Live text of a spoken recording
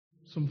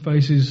Some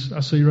faces I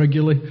see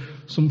regularly,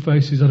 some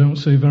faces I don't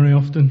see very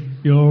often.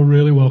 You're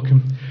really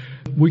welcome.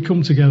 We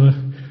come together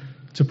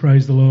to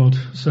praise the Lord.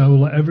 So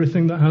let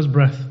everything that has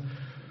breath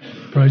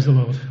praise the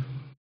Lord.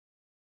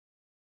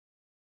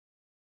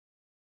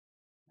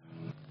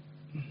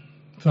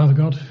 Father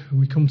God,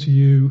 we come to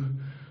you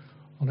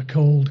on a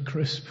cold,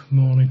 crisp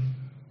morning,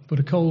 but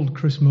a cold,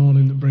 crisp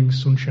morning that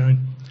brings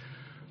sunshine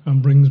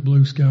and brings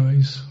blue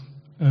skies.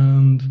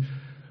 And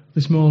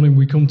this morning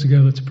we come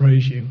together to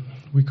praise you.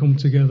 We come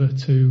together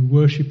to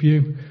worship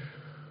you.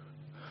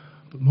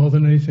 But more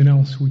than anything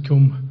else, we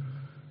come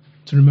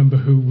to remember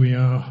who we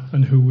are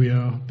and who we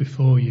are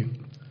before you.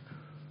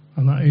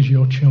 And that is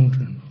your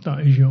children.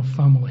 That is your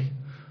family.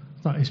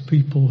 That is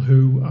people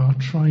who are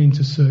trying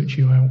to search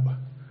you out.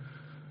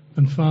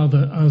 And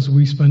Father, as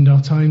we spend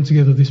our time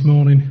together this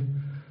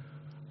morning,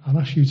 I'd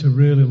ask you to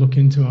really look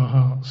into our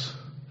hearts.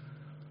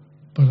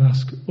 But I'd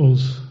ask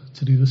us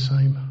to do the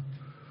same.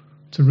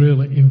 To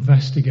really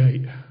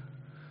investigate.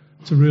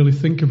 To really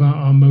think about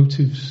our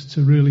motives.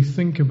 To really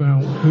think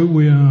about who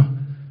we are.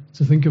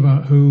 To think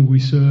about who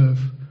we serve.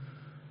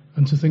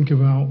 And to think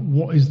about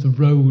what is the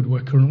road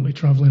we're currently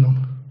travelling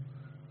on.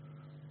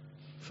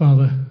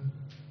 Father,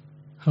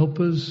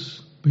 help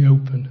us be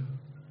open.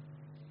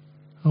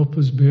 Help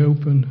us be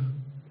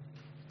open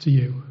to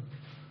you.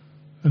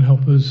 And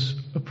help us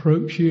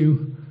approach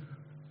you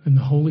in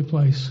the holy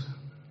place.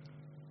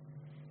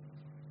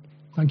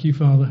 Thank you,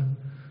 Father,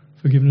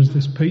 for giving us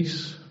this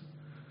peace,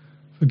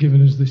 for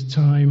giving us this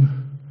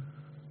time,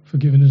 for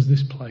giving us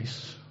this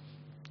place.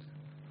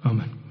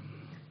 Amen.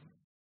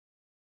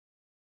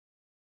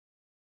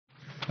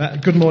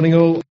 Good morning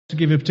all. To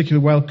give a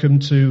particular welcome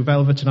to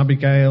Velvet and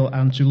Abigail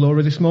and to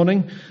Laura this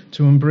morning,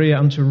 to Umbria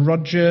and to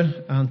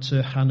Roger and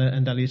to Hannah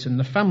and Elliot and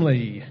the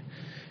family.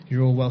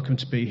 You're all welcome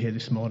to be here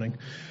this morning.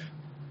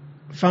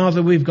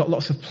 Father, we've got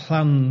lots of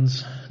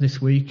plans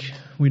this week.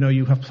 We know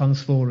you have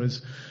plans for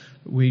us.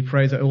 We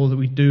pray that all that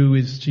we do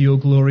is to your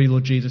glory.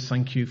 Lord Jesus,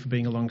 thank you for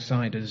being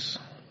alongside us.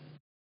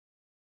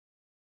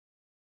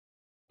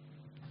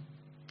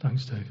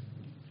 Thanks, Dave.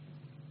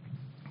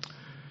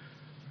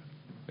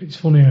 It's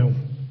funny how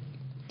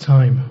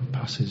time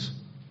passes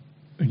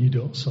and you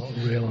don't sort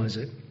of realise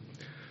it.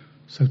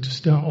 So to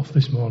start off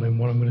this morning,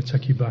 what I'm going to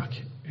take you back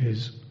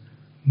is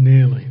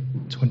nearly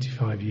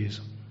 25 years.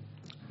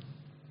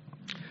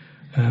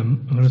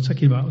 I'm going to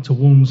take you back to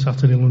one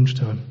Saturday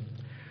lunchtime.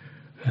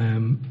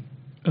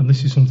 And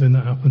this is something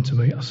that happened to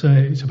me. I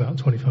say it's about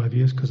 25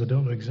 years because I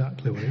don't know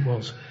exactly when it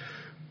was.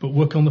 But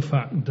work on the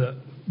fact that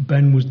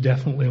Ben was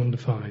definitely under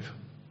 5.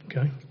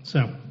 Okay?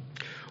 So,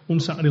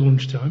 one Saturday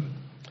lunchtime,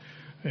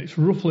 it's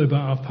roughly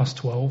about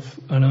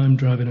 12:30, and I'm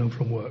driving home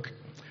from work.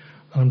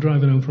 I'm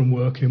driving home from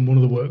work in one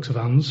of the works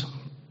vans,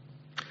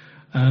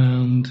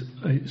 and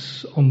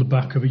it's on the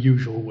back of a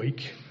usual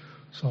week.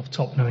 So I've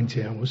topped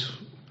 90 hours.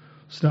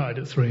 Started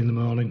at 3 in the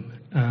morning,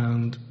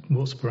 and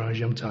won't surprise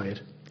you, I'm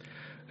tired.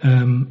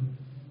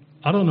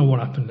 I don't know what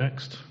happened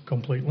next,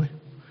 completely.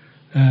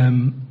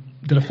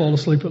 Did I fall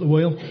asleep at the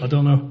wheel? I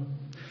don't know.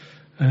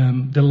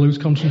 Did I lose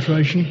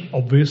concentration?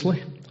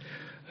 Obviously.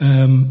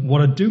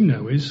 What I do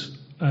know is,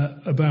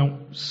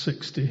 about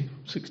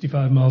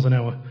 65 miles an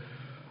hour,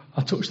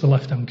 I touched the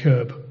left-hand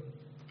curb.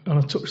 And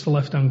I touched the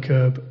left-hand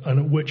curb, and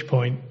at which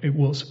point, it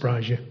won't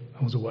surprise you,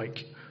 I was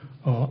awake,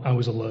 or I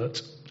was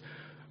alert.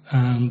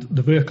 And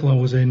the vehicle I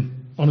was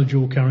in, on a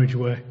dual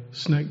carriageway,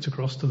 snaked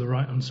across to the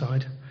right-hand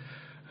side.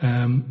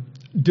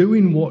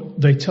 Doing what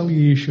they tell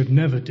you should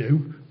never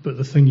do, but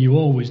the thing you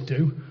always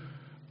do,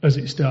 as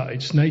it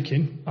started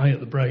snaking, I hit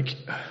the brake.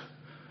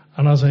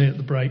 And as I hit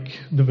the brake,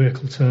 the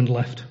vehicle turned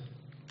left.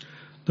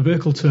 The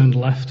vehicle turned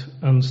left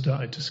and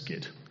started to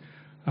skid.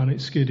 And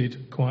it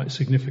skidded quite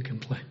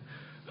significantly.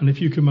 And if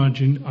you can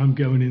imagine, I'm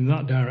going in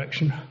that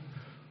direction,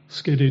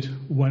 skidded,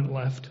 went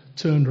left,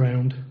 turned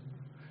round,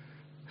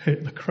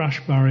 hit the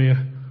crash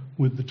barrier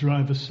with the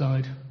driver's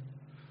side.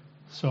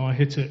 So I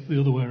hit it the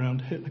other way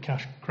around, hit the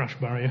crash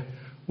barrier, at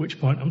which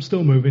point I'm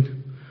still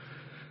moving.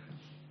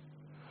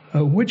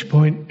 At which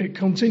point it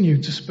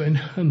continued to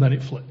spin and then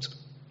it flipped.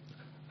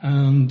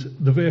 And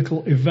the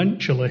vehicle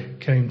eventually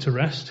came to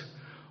rest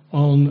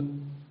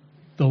on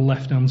the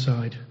left-hand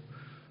side.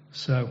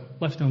 So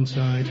left-hand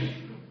side,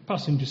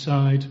 passenger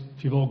side,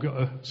 if you've all got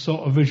a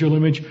sort of visual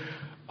image.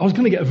 I was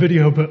going to get a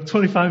video, but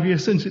 25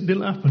 years since it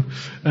didn't happen.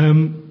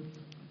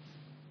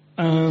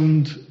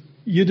 And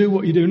you do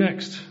what you do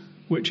next,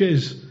 which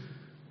is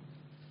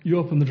you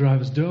open the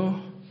driver's door,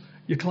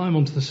 you climb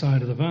onto the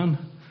side of the van,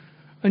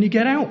 and you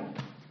get out.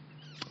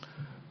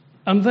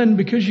 And then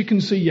because you can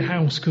see your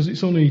house, because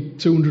it's only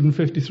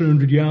 250,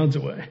 300 yards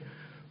away,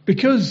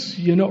 because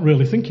you're not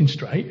really thinking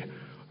straight,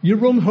 you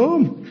run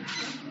home.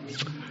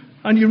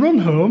 And you run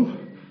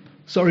home,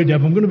 sorry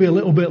Deb, I'm going to be a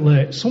little bit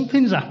late.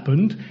 Something's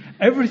happened,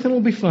 everything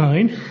will be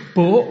fine,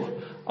 but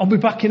I'll be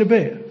back in a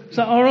bit. Is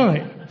that all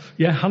right?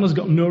 Yeah, Hannah's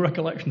got no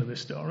recollection of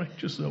this story,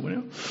 just so we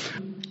know.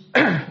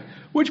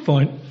 Which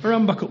point, I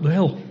ran back up the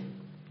hill.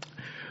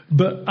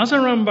 But as I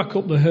ran back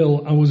up the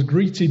hill, I was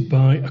greeted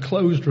by a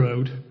closed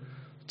road,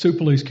 2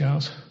 police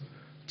cars,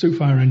 2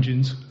 fire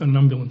engines and an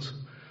ambulance,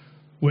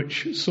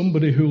 which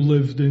somebody who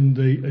lived in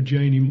the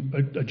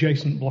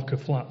adjacent block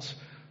of flats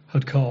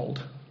had called.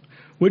 At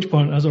which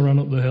point, as I ran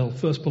up the hill,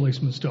 first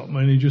policeman stopped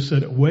me and he just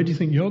said, "Where do you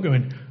think you're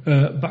going?"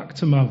 "Back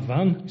to my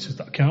van." He says,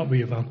 "That can't be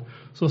your van."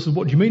 So I said,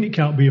 "What do you mean it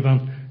can't be your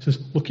van?" He says,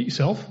 "Look at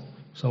yourself."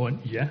 So I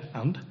went, "Yeah,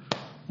 and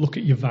look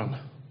at your van."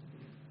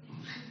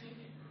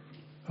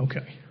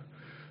 Okay.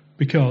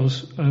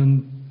 Because,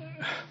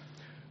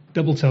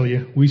 Deb will tell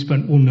you, we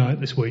spent one night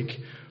this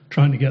week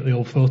trying to get the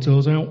old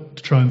photos out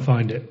to try and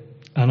find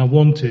it. And I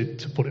wanted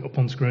to put it up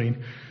on screen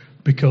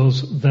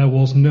because there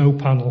was no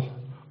panel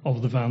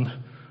of the van,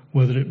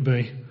 whether it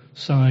be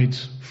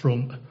sides,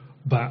 front,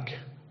 back,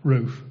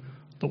 roof,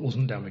 that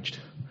wasn't damaged.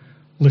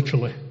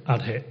 Literally,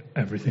 I'd hit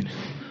everything.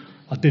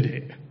 I did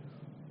hit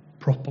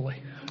properly.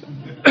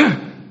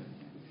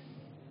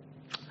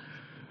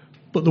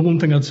 But the one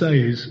thing I'd say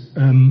is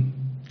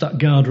that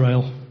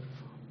guardrail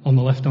on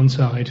the left-hand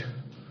side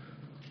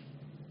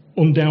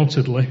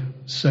undoubtedly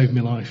saved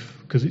my life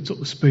because it took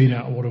the speed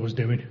out of what I was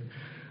doing,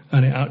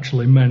 and it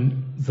actually meant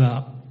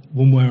that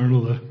one way or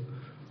another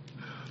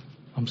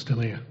I'm still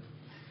here,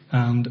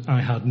 and I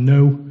had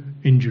no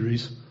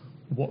injuries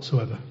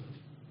whatsoever.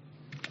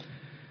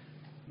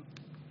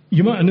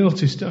 You might have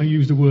noticed I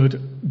used the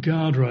word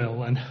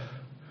guardrail then,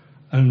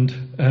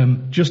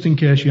 and just in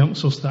case you haven't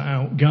sussed that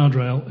out,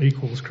 guardrail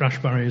equals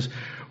crash barriers.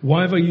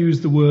 Why have I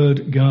used the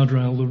word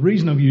guardrail? The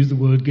reason I've used the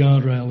word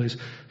guardrail is a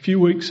few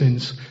weeks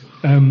since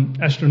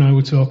Esther and I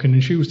were talking,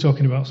 and she was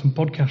talking about some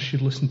podcasts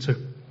she'd listened to,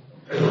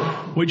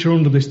 which are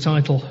under this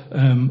title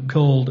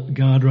called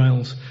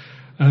Guardrails.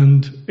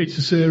 And it's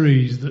a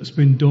series that's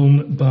been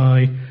done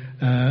by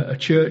a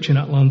church in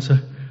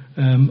Atlanta,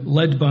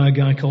 led by a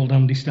guy called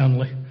Andy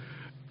Stanley,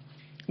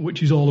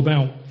 which is all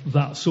about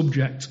that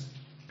subject.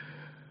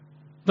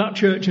 That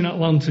church in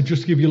Atlanta,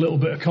 just to give you a little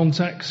bit of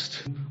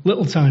context,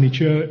 little tiny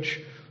church,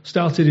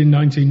 started in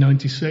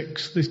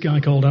 1996. This guy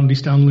called Andy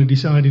Stanley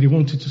decided he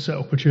wanted to set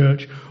up a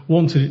church,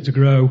 wanted it to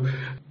grow.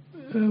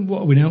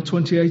 What are we now,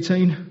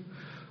 2018?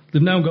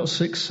 They've now got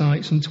 6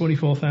 sites and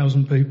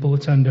 24,000 people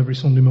attend every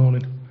Sunday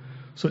morning.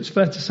 So it's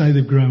fair to say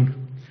they've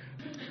grown.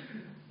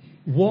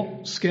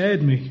 What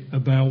scared me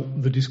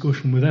about the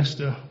discussion with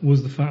Esther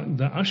was the fact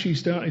that as she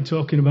started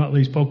talking about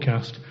these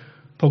podcasts,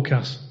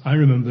 I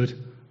remembered,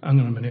 hang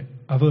on a minute,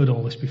 I've heard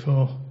all this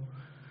before.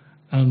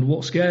 And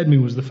what scared me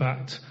was the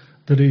fact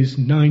that it is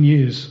 9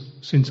 years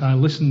since I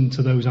listened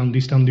to those Andy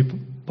Stanley,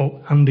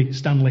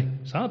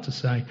 it's hard to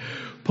say,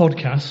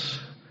 podcasts,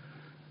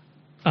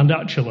 and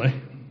actually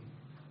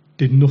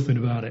did nothing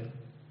about it.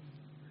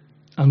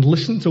 And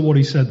listened to what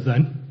he said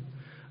then,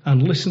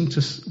 and listened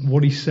to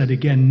what he said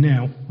again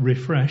now,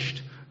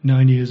 refreshed,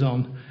 9 years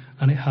on,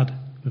 and it had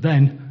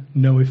then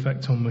no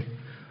effect on me.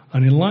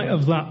 And in light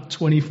of that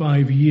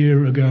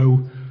 25-year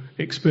ago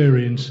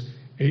experience,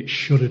 it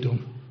should have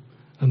done.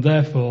 And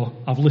therefore,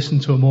 I've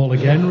listened to them all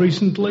again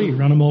recently,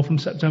 ran them all from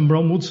September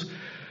onwards,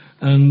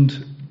 and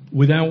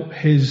without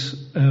his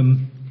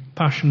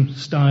passion,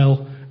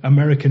 style,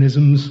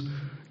 Americanisms,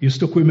 you're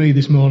stuck with me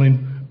this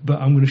morning,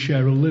 but I'm going to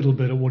share a little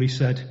bit of what he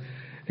said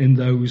in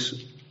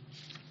those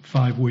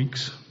 5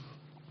 weeks.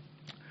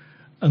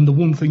 And the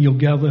one thing you'll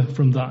gather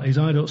from that is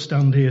I don't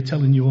stand here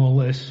telling you all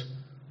this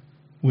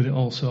with it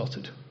all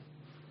sorted.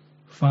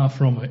 Far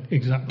from it,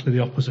 exactly the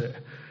opposite.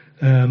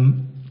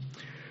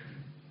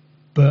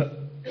 But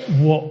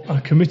what I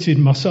committed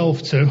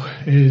myself to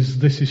is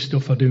this is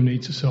stuff I do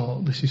need to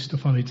sort, this is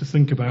stuff I need to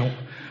think about,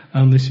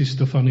 and this is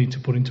stuff I need to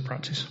put into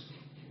practice.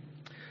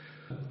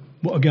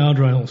 What are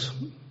guardrails?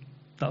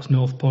 That's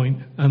North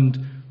Point,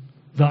 and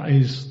that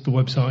is the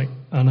website,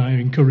 and I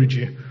encourage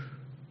you,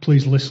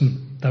 please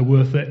listen, they're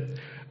worth it.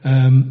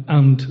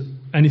 And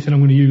anything I'm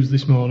going to use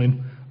this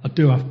morning, I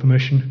do have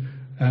permission.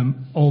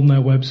 On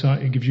their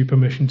website, it gives you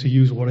permission to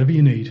use whatever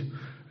you need.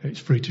 It's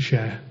free to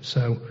share,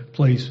 so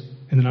please,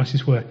 in the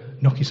nicest way,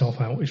 knock yourself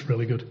out, it's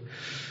really good.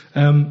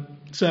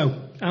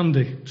 So,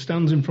 Andy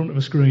stands in front of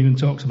a screen and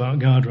talks about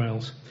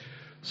guardrails.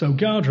 So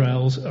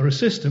guardrails are a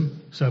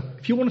system, so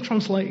if you want to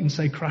translate and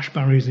say crash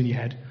barriers in your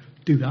head,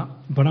 do that,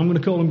 but I'm going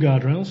to call them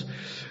guardrails.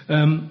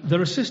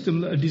 They're a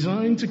system that are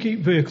designed to keep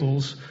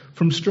vehicles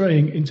from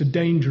straying into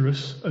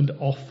dangerous and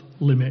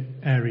off-limit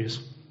areas.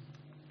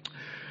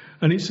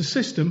 And it's a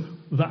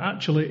system that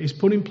actually is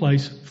put in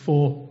place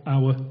for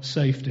our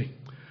safety.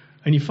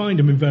 And you find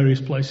them in various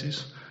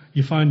places.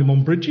 You find them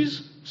on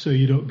bridges, so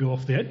you don't go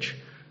off the edge.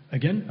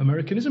 Again,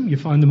 Americanism. You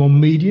find them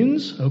on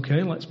medians.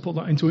 Okay, let's put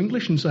that into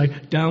English and say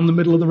down the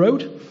middle of the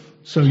road,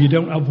 so you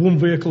don't have one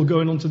vehicle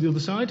going onto the other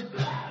side.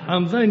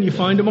 And then you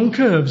find them on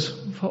curves,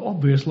 for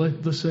obviously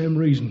the same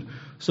reason.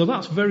 So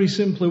that's very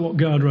simply what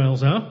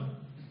guardrails are.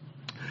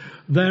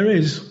 There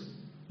is,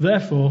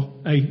 therefore,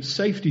 a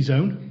safety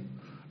zone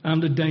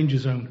and a danger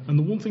zone. And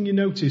the one thing you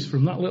notice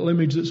from that little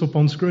image that's up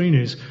on screen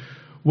is,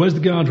 where's the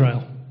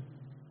guardrail?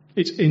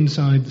 It's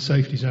inside the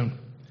safety zone.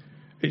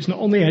 It's not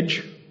on the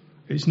edge.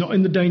 It's not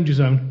in the danger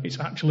zone. It's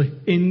actually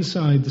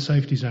inside the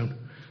safety zone.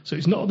 So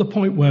it's not at the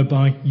point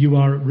whereby you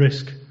are at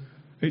risk.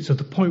 It's at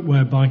the point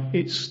whereby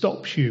it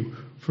stops you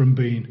from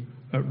being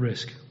at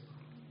risk.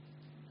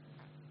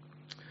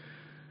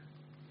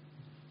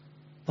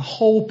 The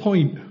whole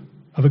point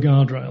of a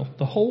guardrail,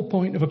 the whole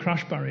point of a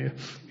crash barrier,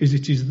 is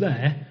it is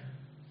there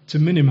to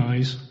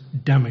minimise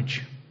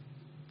damage.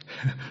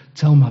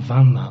 Tell my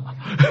van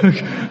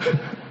that.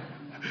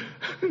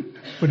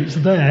 But it's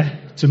there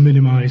to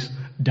minimise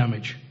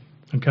damage.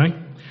 Okay?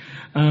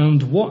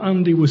 And what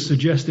Andy was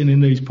suggesting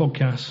in these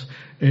podcasts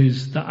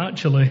is that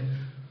actually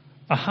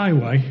a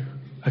highway,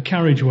 a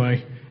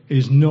carriageway,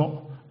 is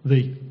not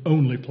the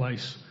only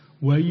place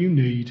where you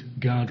need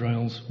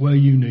guardrails, where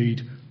you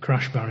need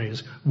crash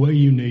barriers, where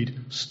you need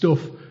stuff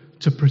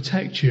to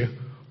protect you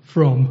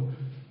from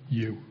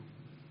you.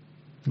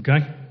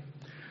 Okay?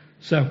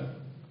 So,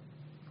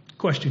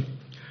 question.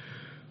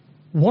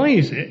 Why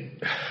is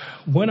it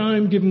when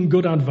I'm given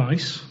good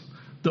advice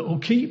that will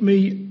keep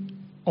me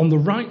on the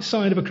right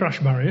side of a crash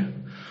barrier,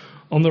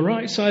 on the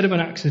right side of an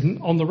accident,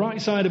 on the right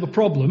side of a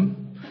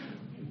problem,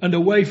 and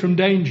away from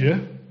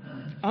danger,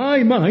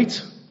 I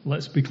might,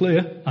 let's be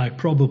clear, I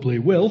probably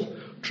will,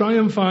 try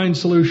and find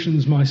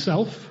solutions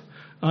myself.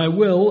 I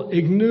will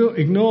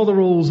ignore the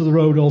rules of the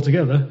road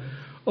altogether,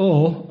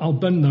 or I'll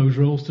bend those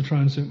rules to try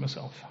and suit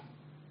myself.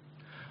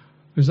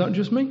 Is that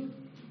just me?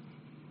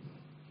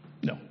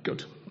 No,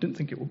 good. Didn't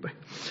think it would be.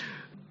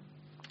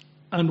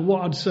 And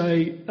what I'd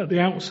say at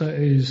the outset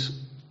is,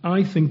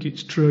 I think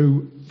it's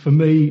true for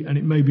me, and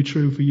it may be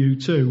true for you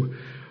too,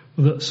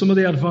 that some of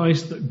the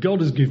advice that God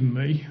has given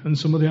me and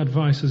some of the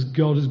advice that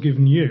God has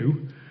given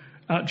you,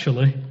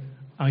 actually,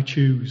 I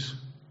choose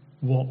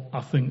what I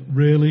think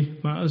really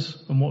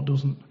matters and what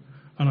doesn't.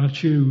 And I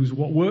choose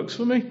what works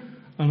for me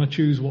and I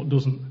choose what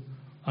doesn't.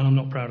 And I'm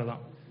not proud of that.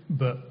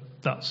 But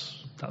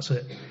that's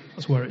it.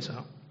 That's where it's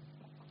at.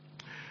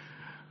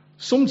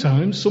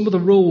 Sometimes some of the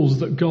rules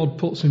that God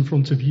puts in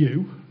front of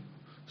you,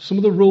 some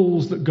of the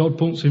rules that God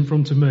puts in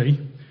front of me,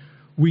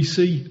 we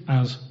see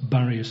as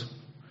barriers.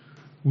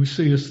 We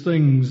see as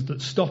things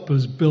that stop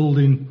us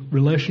building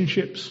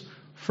relationships,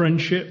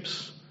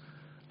 friendships,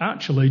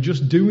 actually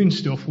just doing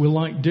stuff we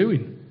like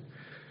doing.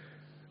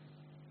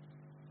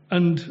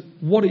 And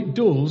what it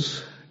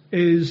does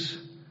is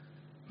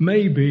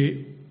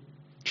maybe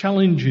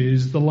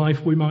challenges the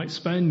life we might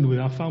spend with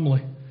our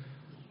family,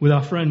 with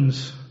our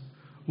friends,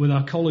 with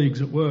our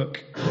colleagues at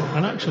work.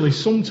 And actually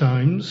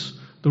sometimes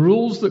the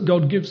rules that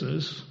God gives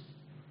us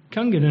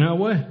can get in our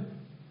way.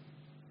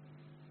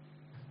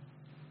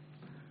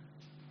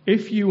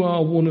 If you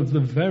are one of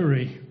the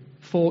very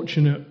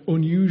fortunate,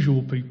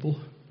 unusual people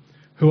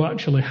who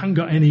actually haven't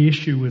got any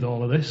issue with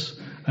all of this,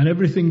 and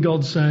everything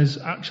God says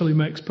actually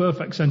makes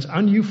perfect sense,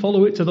 and you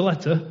follow it to the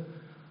letter,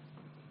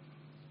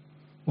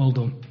 well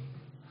done.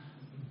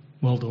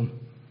 Well done.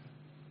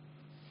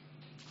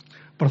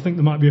 But I think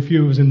there might be a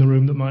few of us in the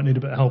room that might need a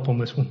bit of help on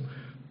this one.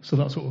 So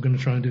that's what we're going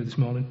to try and do this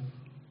morning.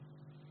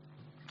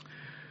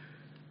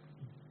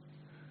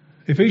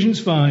 Ephesians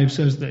 5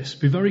 says this: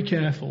 be very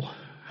careful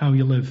how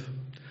you live,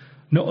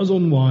 not as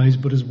unwise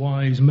but as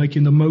wise,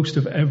 making the most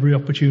of every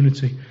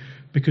opportunity,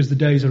 because the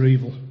days are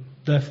evil.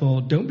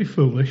 Therefore, don't be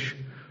foolish,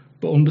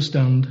 but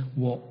understand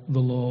what the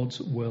Lord's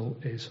will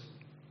is.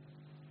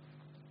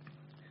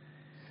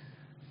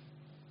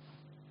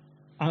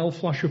 I'll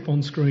flash up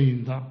on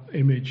screen that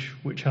image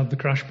which had the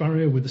crash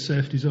barrier with the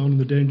safety zone and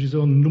the danger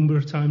zone a number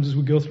of times as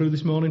we go through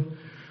this morning.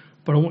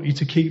 But I want you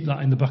to keep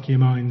that in the back of your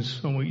minds.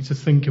 I want you to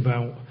think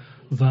about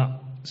that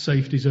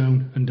safety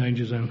zone and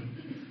danger zone.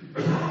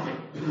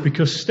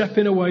 Because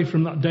stepping away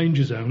from that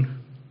danger zone,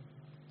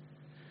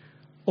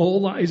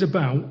 all that is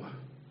about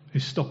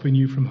is stopping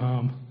you from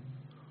harm.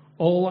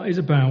 All that is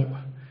about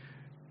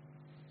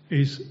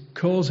is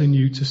causing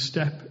you to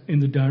step in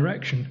the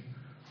direction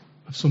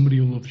of somebody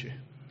who loves you.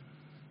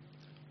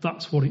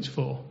 That's what it's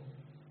for.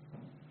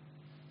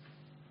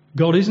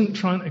 God isn't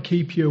trying to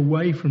keep you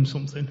away from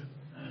something.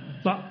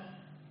 That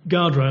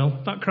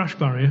guardrail, that crash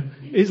barrier,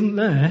 isn't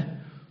there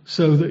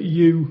so that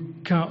you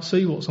can't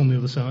see what's on the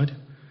other side.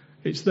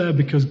 It's there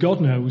because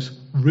God knows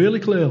really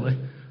clearly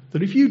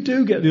that if you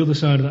do get the other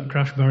side of that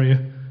crash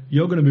barrier,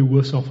 you're going to be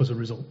worse off as a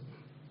result.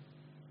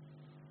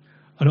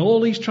 And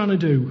all he's trying to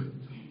do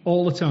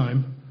all the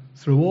time,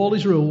 through all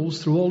his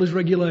rules, through all his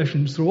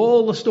regulations, through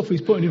all the stuff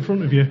he's putting in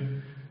front of you,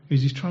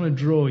 is he's trying to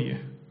draw you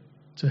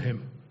to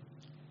him.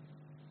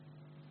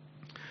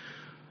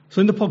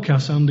 So in the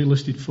podcast, Andy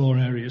listed 4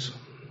 areas.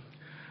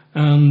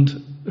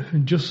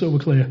 And just so we're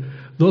clear,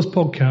 those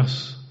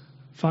podcasts,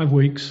 5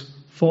 weeks,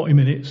 40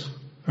 minutes,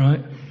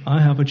 right? I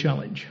have a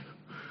challenge.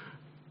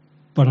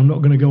 But I'm not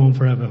going to go on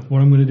forever.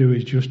 What I'm going to do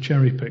is just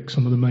cherry pick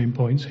some of the main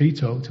points he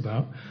talked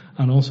about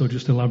and also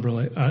just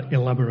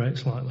elaborate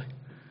slightly.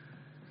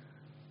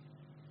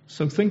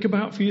 So think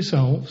about for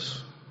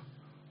yourselves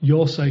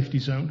your safety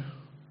zone.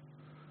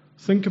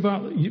 Think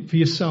about for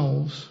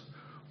yourselves,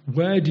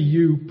 where do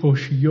you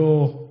push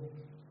your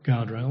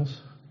guardrails?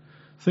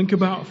 Think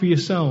about for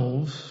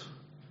yourselves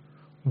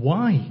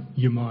why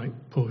you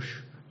might push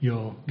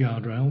your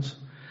guardrails.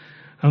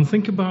 And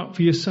think about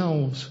for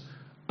yourselves,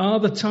 are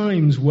the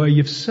times where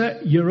you've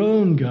set your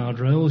own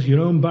guardrails,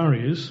 your own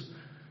barriers,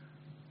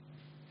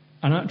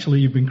 and actually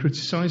you've been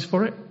criticised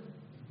for it.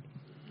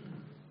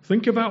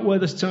 Think about where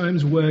there's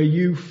times where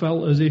you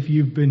felt as if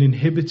you've been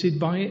inhibited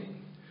by it.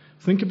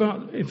 Think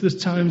about if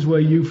there's times where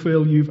you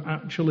feel you've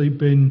actually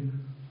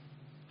been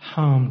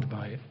harmed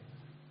by it.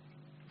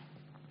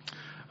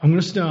 I'm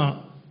going to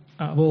start,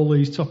 out of all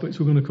these topics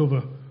we're going to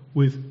cover,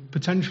 with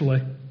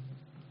potentially,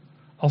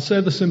 I'll say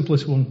the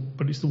simplest one,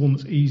 but it's the one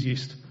that's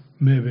easiest,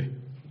 maybe,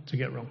 to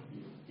get wrong.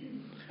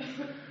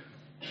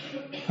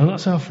 And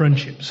that's our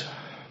friendships.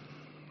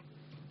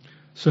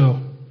 So,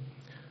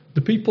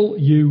 the people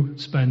you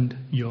spend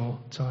your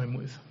time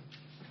with.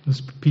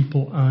 The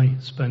people I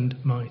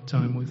spend my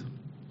time with.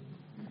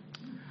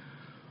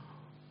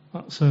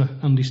 That's a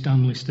Andy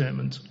Stanley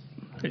statement.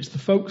 It's the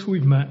folks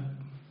we've met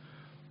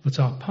that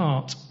are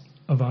part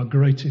of our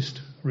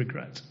greatest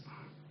regret.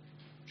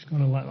 Just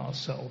going to let that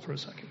settle for a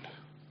second.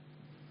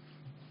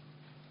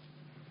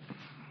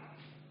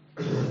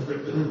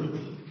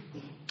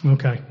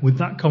 Okay, with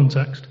that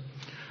context,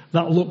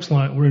 that looks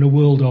like we're in a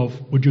world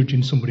of we're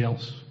judging somebody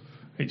else.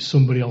 It's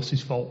somebody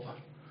else's fault.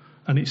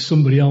 And it's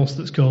somebody else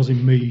that's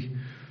causing me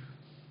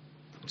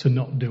to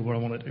not do what I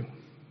want to do.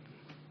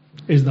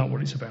 Is that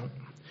what it's about?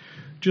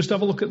 Just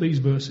have a look at these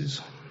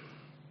verses.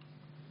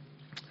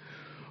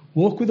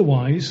 Walk with the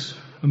wise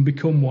and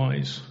become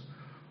wise,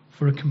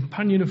 for a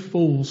companion of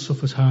fools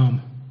suffers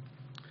harm.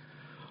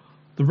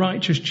 The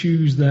righteous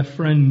choose their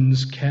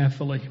friends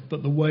carefully,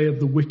 but the way of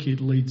the wicked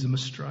leads them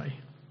astray.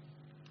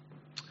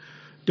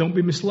 Don't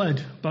be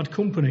misled. Bad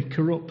company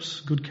corrupts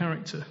good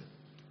character.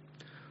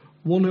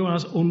 One who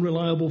has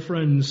unreliable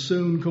friends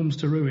soon comes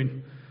to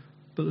ruin,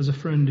 but there's a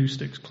friend who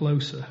sticks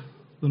closer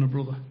than a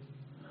brother.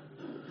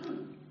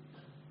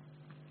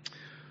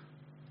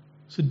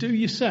 So do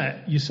you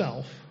set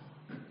yourself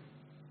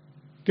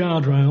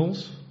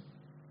guardrails,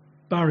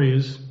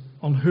 barriers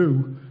on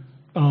who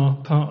are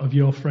part of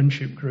your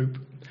friendship group?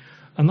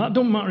 And that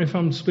doesn't matter if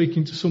I'm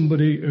speaking to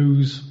somebody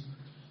who's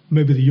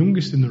maybe the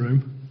youngest in the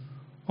room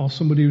or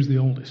somebody who's the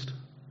oldest.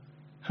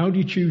 How do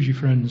you choose your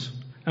friends?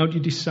 How do you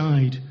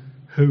decide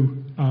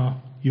who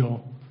are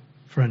your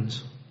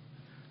friends?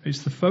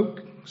 It's the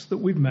folks that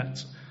we've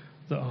met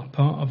that are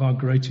part of our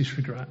greatest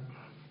regret.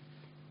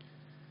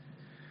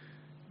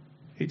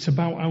 It's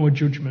about our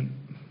judgment.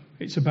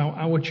 It's about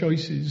our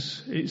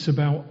choices. It's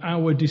about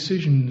our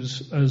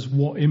decisions as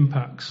what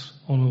impacts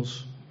on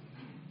us.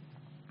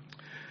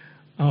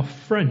 Our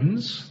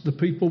friends, the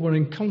people we're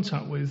in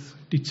contact with,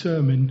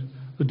 determine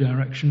the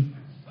direction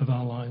of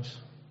our lives.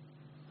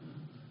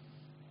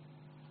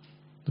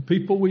 The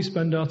people we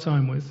spend our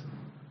time with,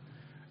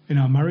 in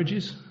our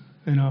marriages,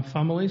 in our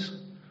families,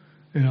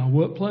 in our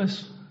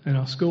workplace, in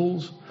our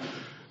schools,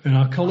 in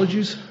our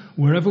colleges,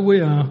 wherever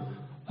we are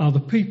the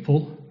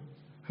people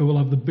who will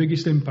have the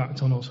biggest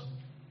impact on us.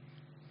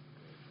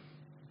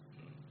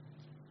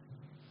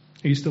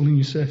 Are you still in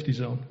your safety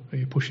zone? Are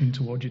you pushing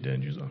towards your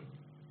danger zone?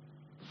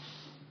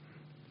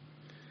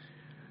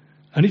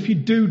 And if you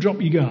do drop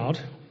your guard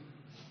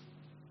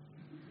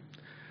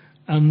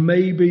and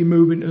maybe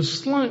move into a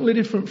slightly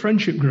different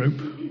friendship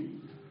group,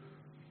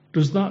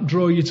 does that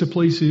draw you to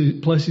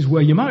places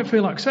where you might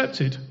feel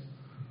accepted,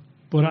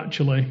 but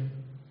actually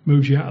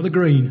moves you out of the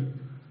green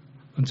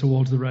and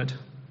towards the red?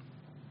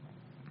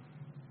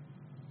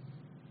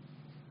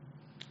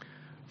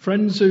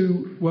 Friends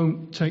who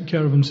won't take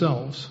care of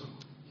themselves,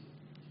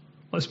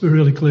 let's be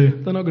really clear,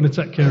 they're not going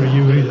to take care of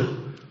you either.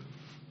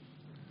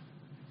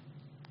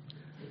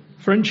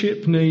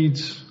 Friendship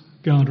needs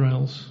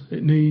guardrails.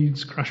 It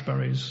needs crash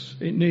barriers.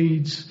 It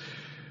needs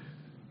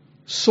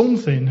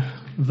something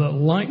that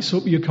lights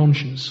up your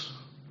conscience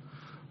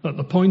at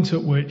the point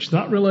at which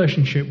that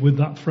relationship with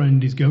that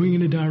friend is going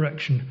in a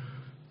direction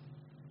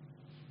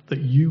that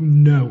you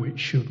know it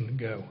shouldn't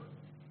go.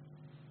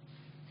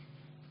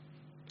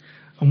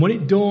 And when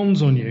it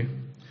dawns on you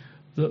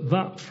that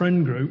that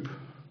friend group,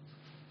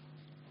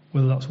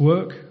 whether that's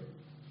work,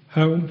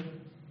 home,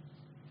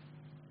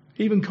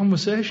 even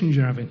conversations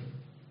you're having,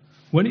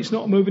 when it's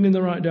not moving in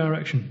the right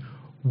direction,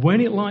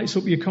 when it lights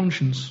up your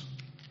conscience,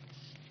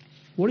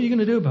 what are you going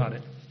to do about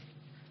it?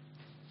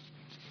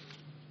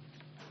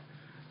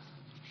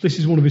 This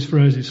is one of his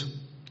phrases,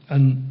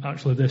 and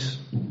actually this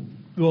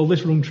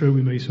rung true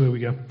with me, so here we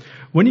go.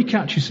 When you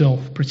catch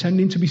yourself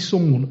pretending to be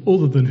someone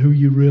other than who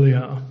you really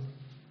are,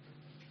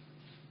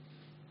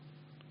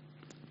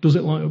 does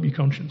it light up your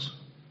conscience?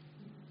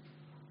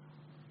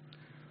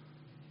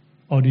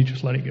 Or do you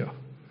just let it go?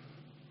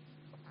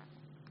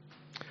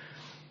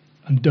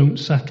 And don't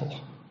settle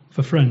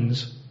for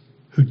friends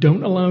who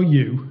don't allow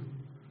you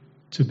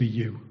to be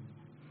you.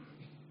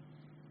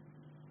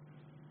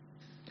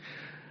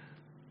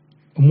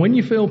 And when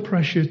you feel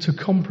pressure to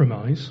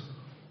compromise,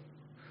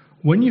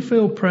 when you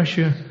feel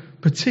pressure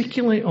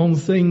particularly on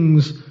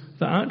things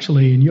that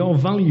actually in your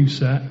value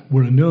set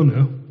were a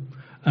no-no,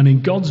 and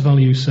in God's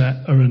value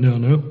set are a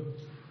no-no,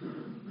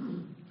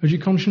 has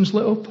your conscience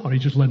lit up, or are you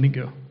just letting it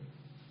go?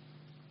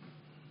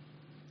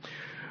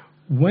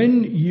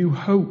 When you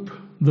hope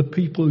the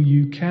people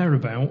you care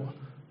about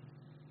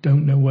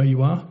don't know where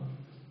you are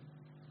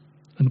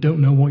and don't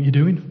know what you're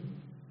doing,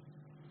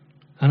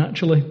 and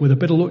actually, with a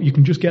bit of luck, you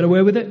can just get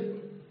away with it,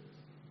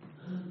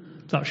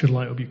 that should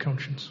light up your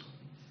conscience.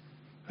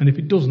 And if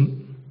it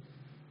doesn't,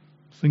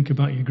 think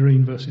about your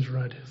green versus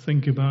red.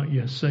 Think about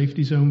your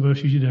safety zone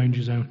versus your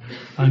danger zone.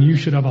 And you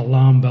should have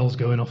alarm bells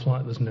going off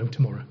like there's no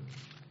tomorrow.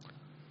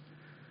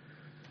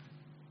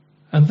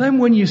 And then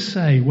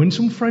when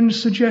some friend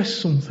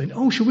suggests something,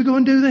 oh, shall we go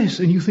and do this?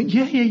 And you think,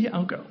 yeah,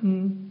 I'll go.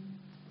 Do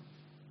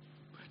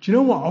you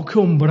know what? I'll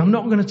come, but I'm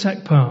not going to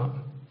take part.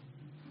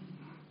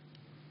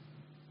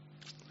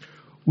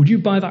 Would you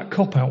buy that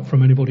cop-out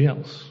from anybody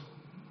else?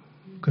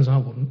 Because I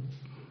wouldn't.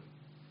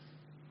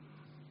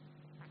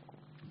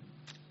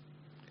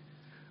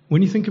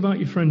 When you think about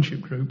your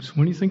friendship groups,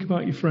 when you think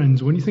about your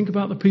friends, when you think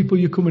about the people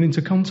you're coming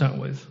into contact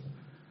with,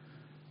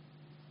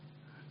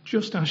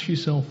 just ask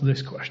yourself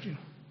this question.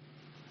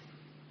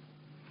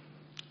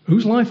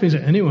 Whose life is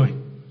it anyway?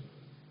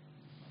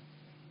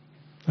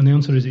 And the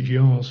answer is it's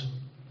yours.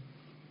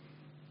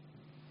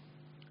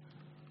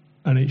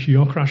 And it's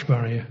your crash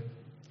barrier.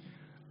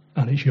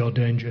 And it's your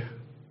danger.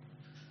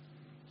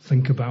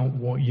 Think about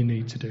what you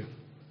need to do.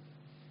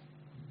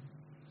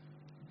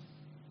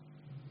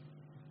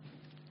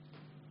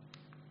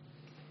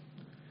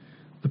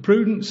 The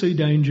prudent see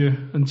danger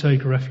and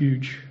take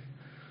refuge,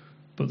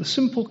 but the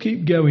simple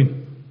keep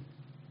going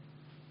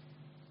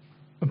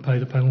and pay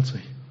the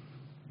penalty.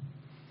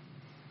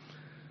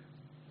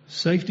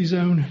 Safety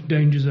zone,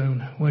 danger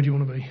zone, where do you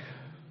want to be?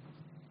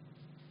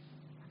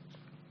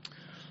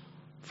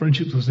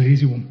 Friendships was the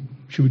easy one.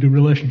 Should we do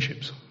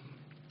relationships?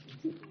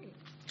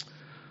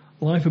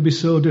 Life would be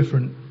so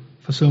different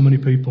for so many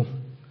people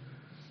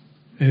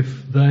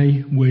if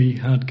we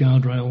had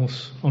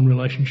guardrails on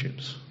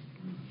relationships.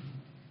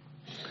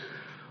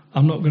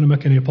 I'm not going to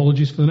make any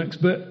apologies for the next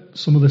bit.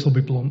 Some of this will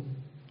be blunt,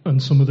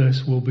 and some of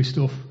this will be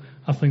stuff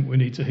I think we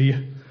need to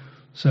hear.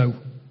 So,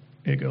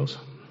 here goes.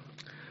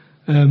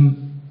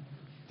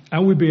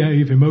 How we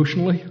behave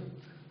emotionally,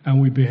 how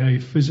we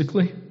behave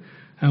physically,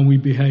 how we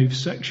behave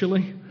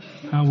sexually,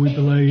 how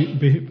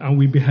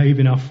we behave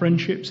in our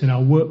friendships, in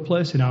our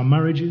workplace, in our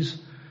marriages,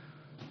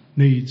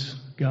 needs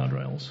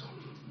guardrails.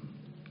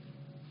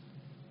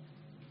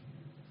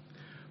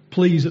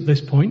 Please, at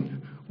this point,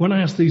 when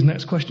I ask these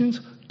next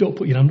questions, don't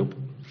put your hand up.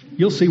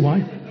 You'll see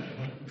why.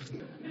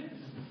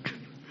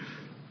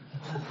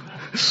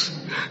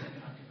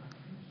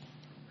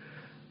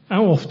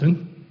 How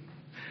often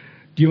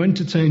do you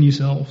entertain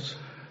yourselves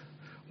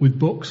with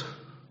books,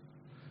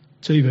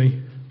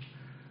 TV,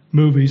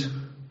 movies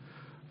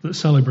that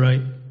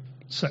celebrate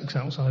sex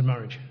outside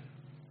marriage?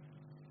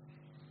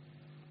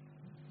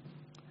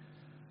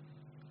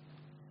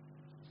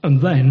 And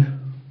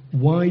then,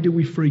 why do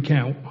we freak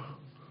out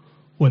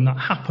when that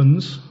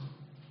happens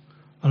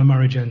and a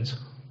marriage ends?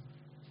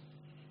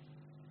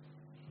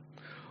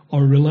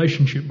 Or a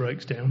relationship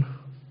breaks down,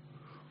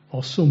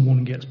 or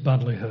someone gets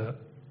badly hurt?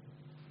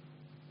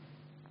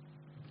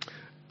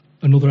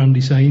 Another Andy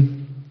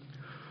saying,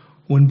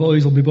 when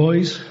boys will be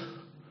boys,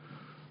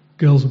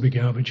 girls will be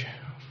garbage.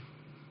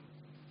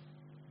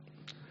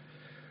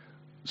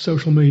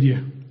 Social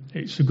media.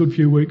 It's a good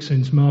few weeks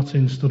since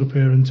Martin stood up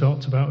here and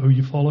talked about who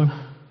you follow.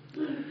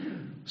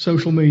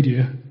 Social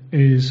media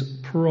is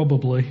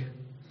probably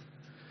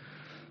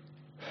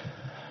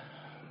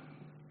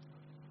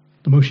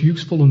the most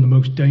useful and the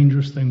most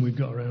dangerous thing we've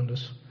got around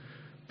us,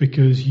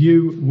 because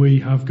we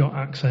have got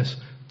access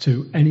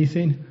to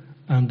anything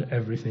and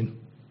everything.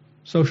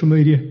 Social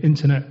media,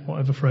 internet,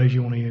 whatever phrase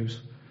you want to use.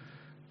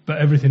 But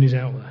everything is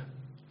out there.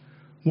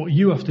 What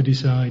you have to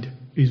decide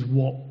is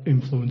what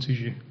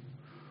influences you.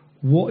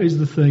 What is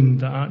the thing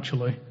that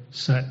actually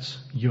sets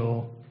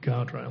your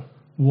guardrail?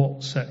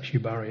 What sets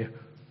your barrier?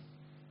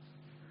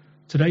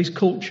 Today's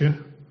culture,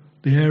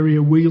 the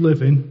area we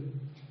live in,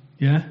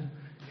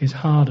 is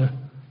harder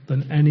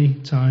than any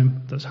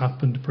time that's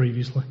happened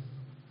previously.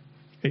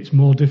 It's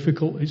more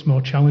difficult, it's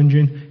more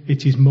challenging,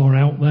 it is more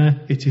out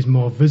there, it is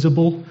more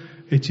visible,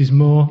 it is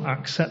more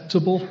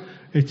acceptable,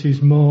 it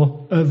is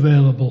more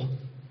available.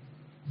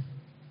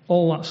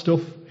 All that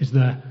stuff is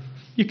there.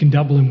 You can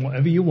dabble in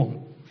whatever you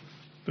want,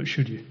 but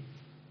should you?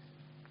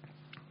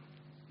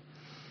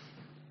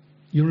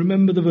 You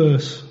remember the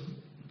verse,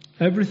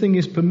 everything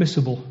is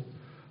permissible,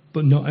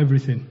 but not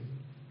everything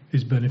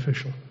is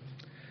beneficial.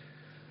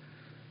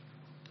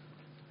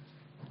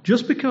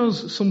 Just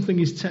because something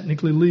is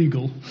technically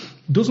legal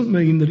doesn't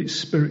mean that it's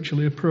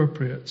spiritually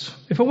appropriate.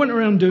 If I went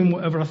around doing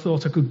whatever I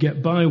thought I could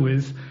get by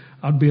with,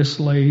 I'd be a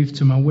slave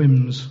to my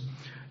whims.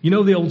 You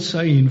know the old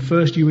saying,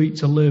 first you eat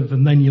to live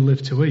and then you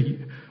live to eat?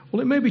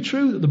 Well, it may be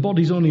true that the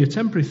body's only a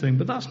temporary thing,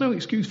 but that's no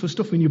excuse for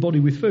stuffing your body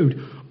with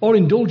food or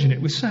indulging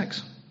it with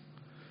sex.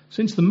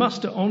 Since the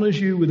Master honours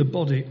you with a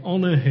body,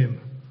 honour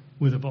him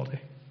with a body.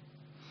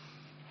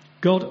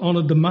 God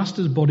honoured the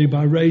Master's body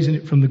by raising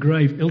it from the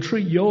grave. He'll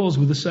treat yours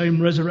with the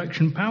same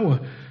resurrection power.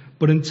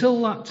 But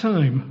until that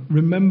time,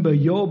 remember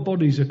your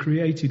bodies are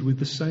created with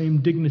the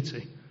same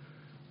dignity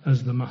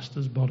as the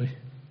Master's body.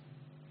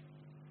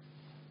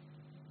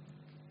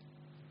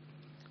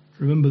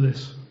 Remember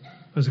this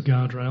as a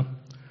guardrail.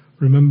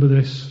 Remember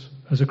this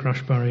as a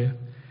crash barrier.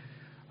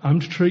 I'm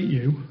to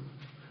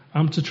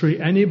treat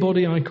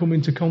anybody I come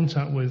into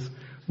contact with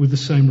the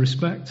same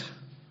respect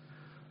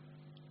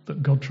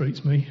that God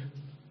treats me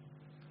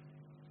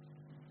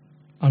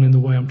and in the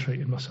way I'm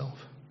treated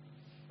myself.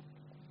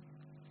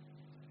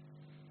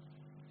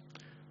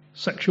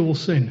 Sexual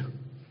sin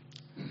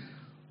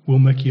will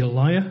make you a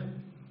liar,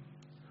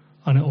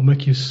 and it will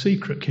make you a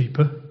secret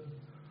keeper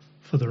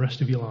for the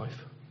rest of your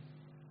life.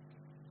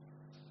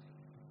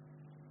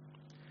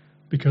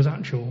 Because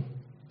actual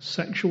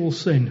sexual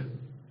sin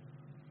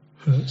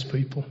hurts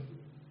people.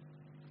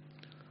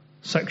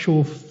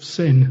 Sexual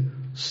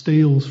sin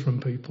steals from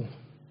people.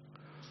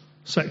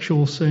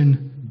 Sexual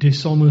sin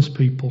dishonours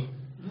people.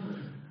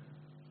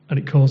 And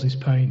it causes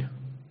pain.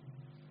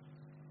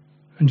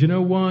 And do you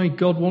know why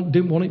God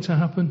didn't want it to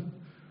happen?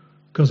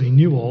 Because he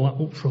knew all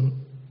that up front.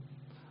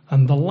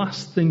 And the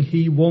last thing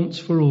he wants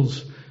for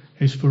us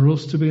is for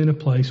us to be in a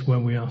place where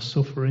we are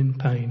suffering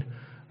pain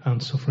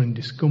and suffering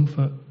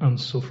discomfort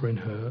and suffering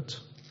hurt.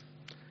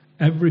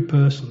 Every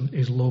person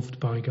is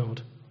loved by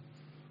God.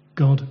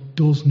 God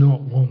does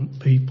not want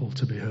people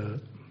to be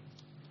hurt.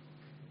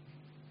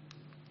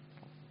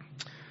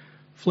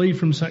 Flee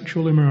from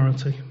sexual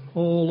immorality.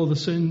 All of the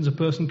sins a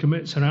person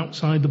commits are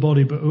outside the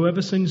body, but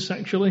whoever sins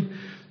sexually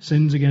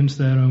sins against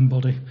their own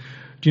body.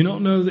 Do you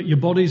not know that your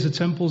bodies are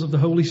temples of the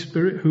Holy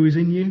Spirit who is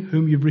in you,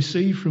 whom you've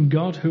received from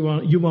God,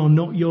 you are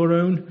not your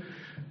own?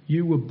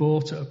 You were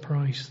bought at a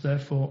price,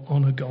 therefore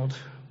honour God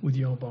with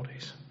your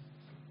bodies.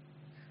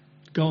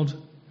 God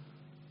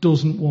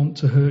doesn't want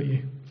to hurt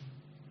you.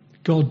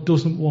 God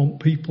doesn't want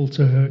people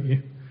to hurt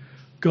you.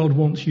 God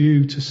wants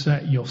you to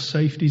set your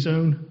safety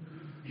zone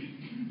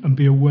and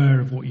be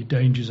aware of what your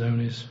danger zone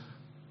is.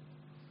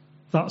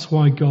 That's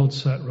why God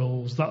set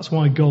rules. That's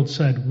why God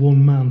said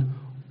one man,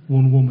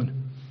 one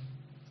woman.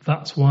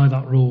 That's why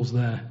that rule's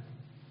there.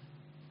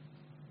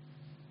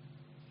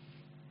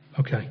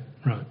 Okay,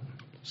 right.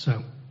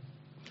 So,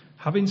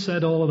 having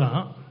said all of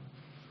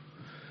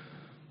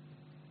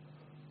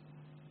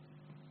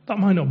that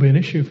might not be an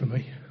issue for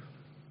me.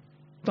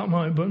 That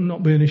might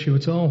not be an issue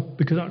at all,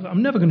 because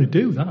I'm never going to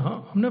do that.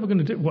 I'm never going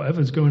to do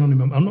whatever's going on in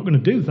my mind. I'm not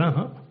going to do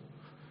that.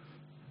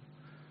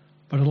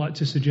 But I'd like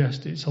to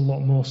suggest it's a lot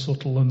more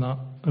subtle than that.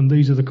 And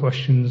these are the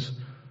questions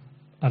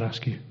I'd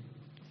ask you.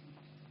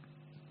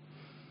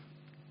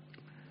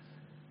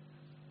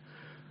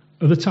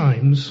 Are there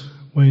times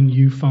when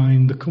you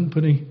find the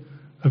company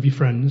of your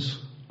friends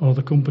or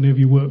the company of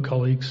your work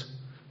colleagues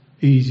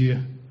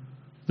easier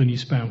than your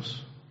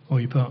spouse or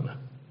your partner?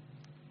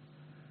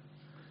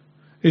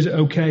 Is it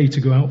okay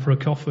to go out for a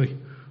coffee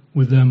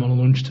with them on a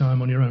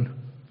lunchtime on your own?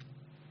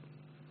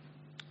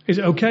 Is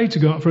it okay to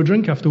go out for a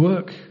drink after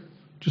work?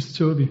 Just the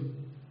two of you.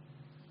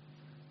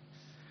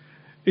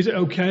 Is it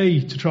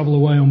okay to travel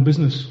away on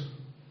business?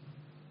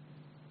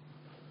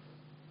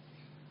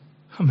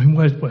 I mean,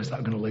 where's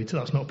that going to lead to?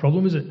 That's not a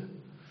problem, is it?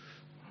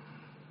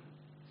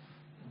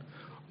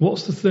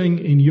 What's the thing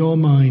in your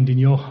mind, in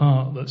your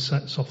heart, that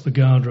sets off the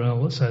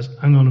guardrail that says,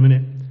 hang on a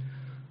minute,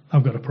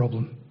 I've got a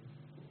problem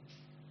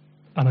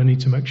and I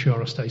need to make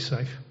sure I stay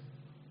safe?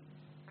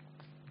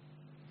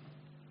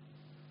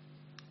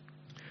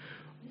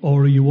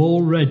 Or are you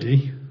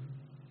already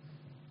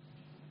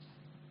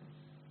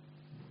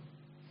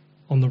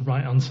on the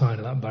right-hand side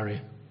of that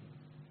barrier?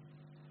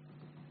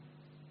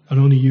 And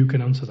only you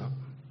can answer that.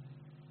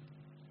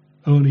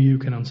 Only you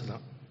can answer that.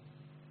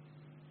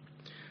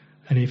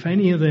 And if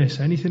any of this,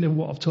 anything of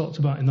what I've talked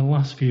about in the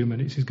last few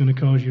minutes is going to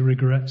cause you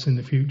regrets in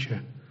the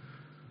future,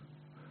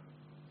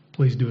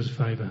 please do us a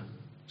favour.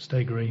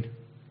 Stay green.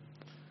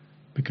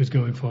 Because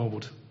going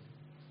forward,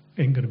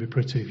 it ain't going to be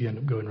pretty if you end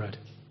up going red.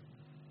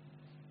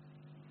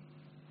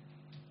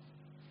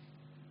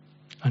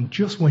 And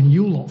just when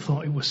you lot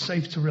thought it was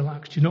safe to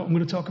relax, do you know what I'm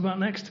going to talk about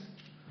next?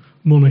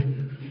 Money.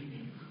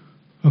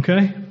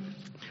 Okay?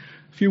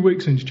 A few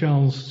weeks since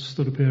Charles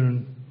stood up here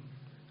and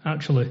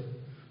actually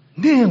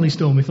nearly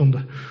stole my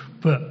thunder.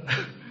 But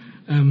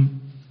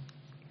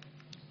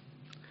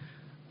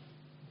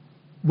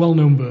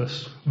well-known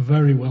verse,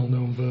 very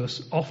well-known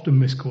verse, often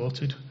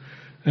misquoted.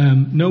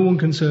 No one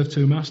can serve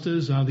two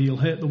masters. Either you'll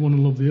hate the one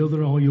and love the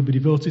other, or you'll be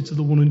devoted to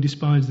the one and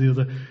despise the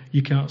other.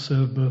 You can't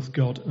serve both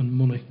God and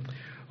money.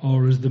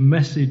 Or as the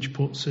Message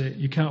puts it,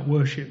 you can't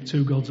worship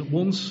two gods at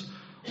once.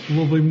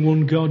 Loving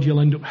one God, you'll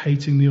end up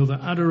hating the other.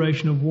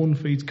 Adoration of one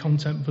feeds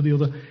contempt for the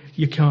other.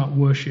 You can't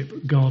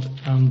worship God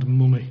and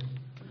money.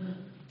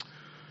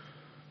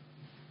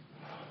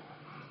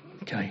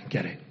 Okay,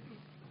 get it.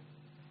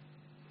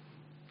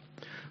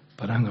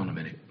 But hang on a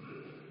minute.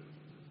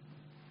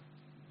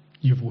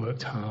 You've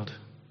worked hard.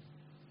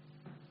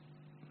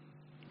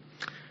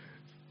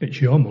 It's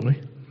your money.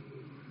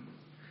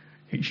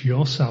 It's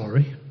your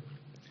salary.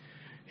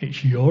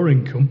 It's your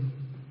income.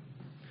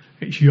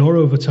 It's your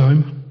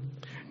overtime.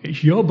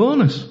 It's your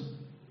bonus.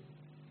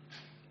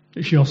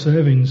 It's your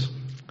savings.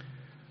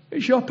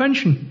 It's your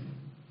pension.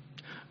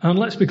 And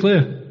let's be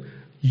clear,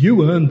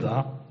 you earned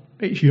that.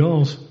 It's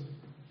yours.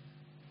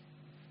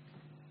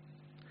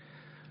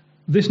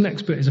 This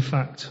next bit is a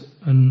fact,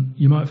 and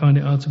you might find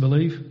it hard to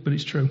believe, but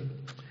it's true.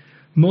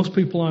 Most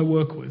people I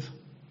work with,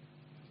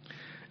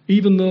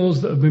 even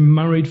those that have been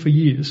married for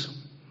years,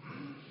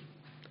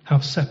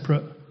 have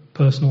separate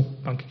personal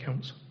bank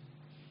accounts.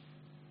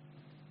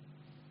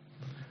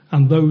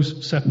 And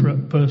those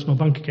separate personal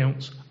bank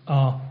accounts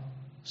are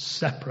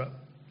separate.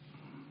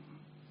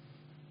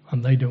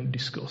 And they don't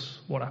discuss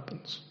what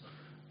happens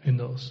in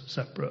those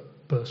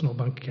separate personal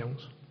bank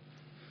accounts.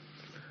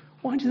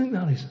 Why do you think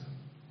that is?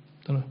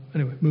 Don't know.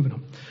 Anyway,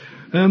 moving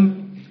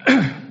on.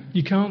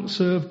 You can't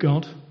serve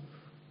God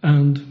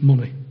and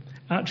money.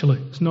 Actually,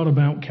 it's not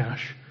about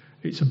cash.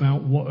 It's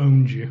about what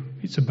owns you.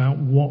 It's about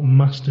what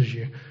masters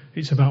you.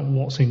 It's about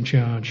what's in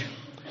charge.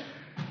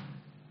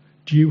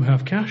 Do you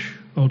have cash,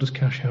 or does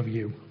cash have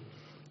you?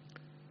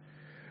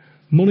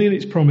 Money and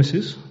its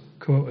promises,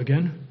 quote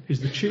again, is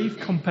the chief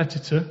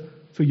competitor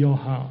for your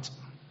heart.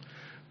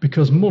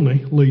 Because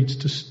money leads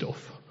to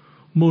stuff.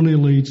 Money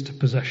leads to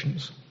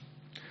possessions.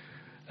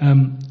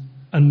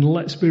 And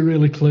let's be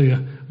really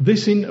clear,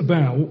 this isn't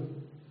about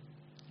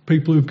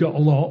people who've got a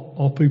lot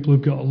or people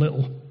who've got a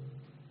little.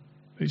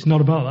 It's not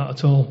about that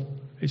at all.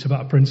 It's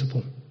about a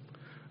principle.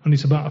 And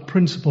it's about a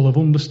principle of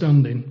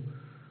understanding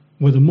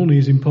whether money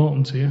is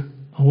important to you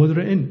or whether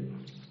it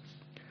isn't.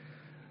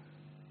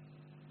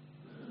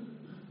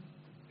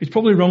 It's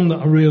probably wrong that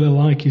I really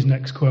like his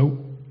next quote,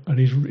 and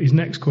his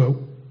next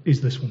quote is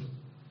this one.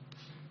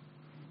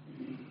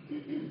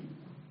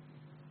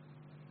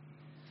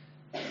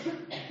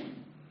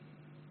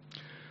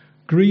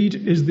 Greed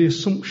is the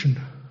assumption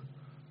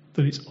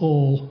that it's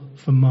all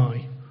for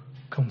my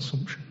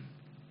consumption.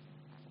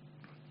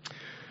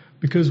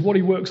 Because what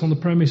he works on the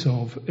premise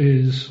of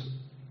is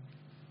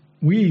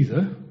we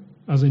either,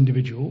 as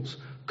individuals,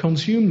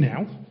 consume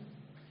now,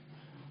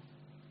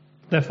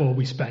 therefore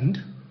we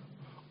spend,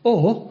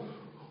 or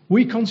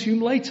we consume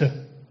later,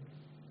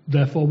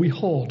 therefore we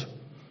hoard.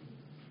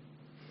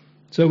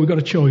 So we've got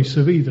a choice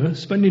of either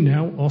spending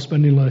now or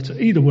spending later.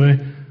 Either way,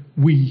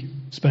 we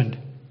spend.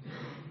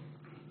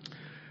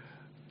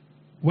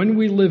 When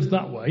we live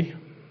that way,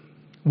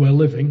 we're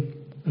living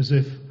as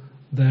if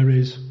there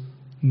is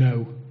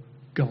no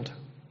God.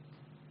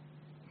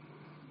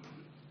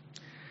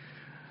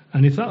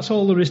 And if that's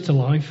all there is to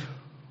life,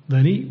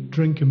 then eat,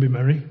 drink and be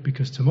merry,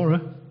 because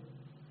tomorrow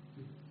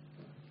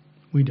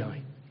we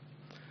die.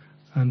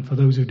 And for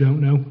those who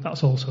don't know,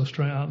 that's also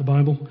straight out of the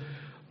Bible.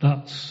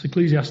 That's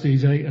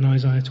Ecclesiastes 8 and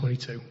Isaiah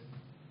 22.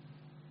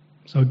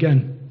 So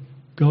again,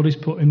 God is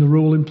putting the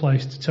rule in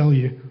place to tell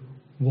you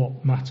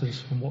what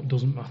matters and what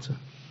doesn't matter.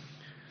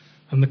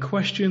 And the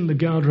question the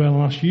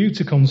guardrail asks you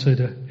to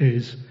consider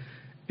is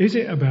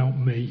it about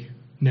me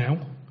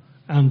now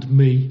and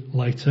me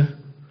later?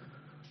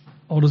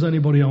 Or does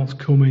anybody else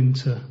come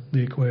into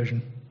the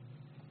equation?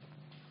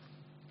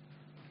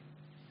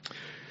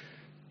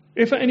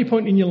 If at any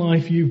point in your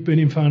life you've been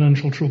in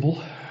financial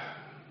trouble,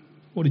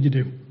 what did you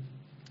do?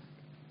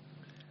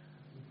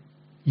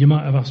 You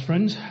might have asked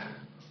friends.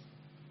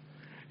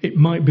 It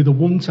might be the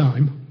one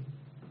time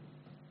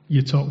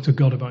you talked to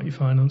God about your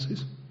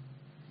finances.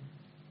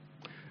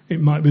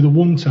 It might be the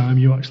one time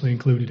you actually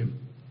included him.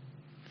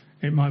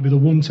 It might be the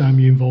one time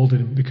you involved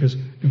him because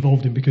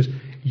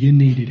you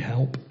needed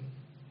help.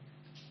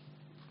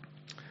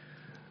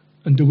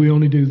 And do we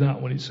only do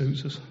that when it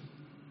suits us?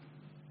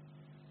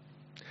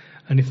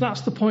 And if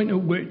that's the point at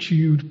which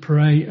you'd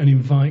pray and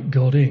invite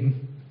God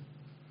in,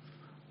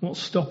 what's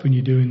stopping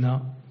you doing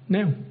that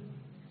now?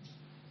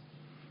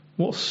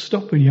 What's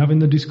stopping you having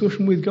the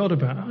discussion with God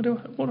about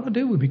what do I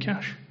do with my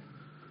cash?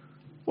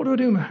 What do I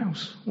do with my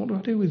house? What do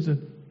I do with the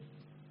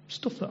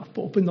stuff that I've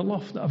put up in the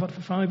loft that I've had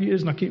for 5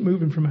 years and I keep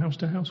moving from house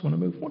to house when I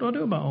move? What do I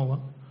do about all that?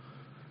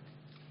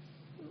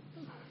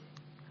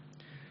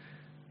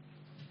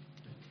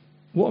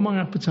 What are my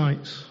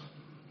appetites?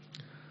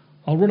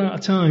 I'll run out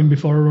of time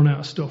before I run out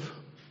of stuff.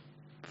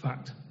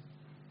 Fact.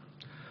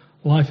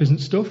 Life isn't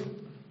stuff.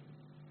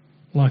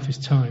 Life is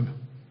time.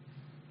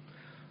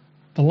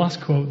 The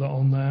last quote that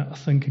on there, I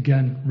think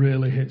again,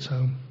 really hits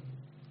home.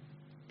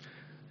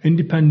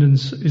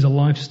 Independence is a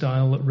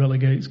lifestyle that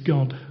relegates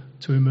God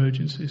to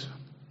emergencies.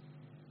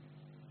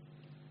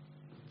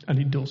 And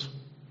it does.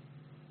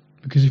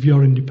 Because if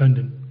you're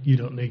independent, you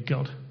don't need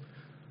God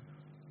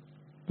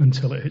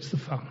until it hits the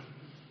fan.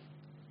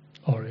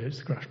 Or it hits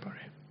the crash barrier.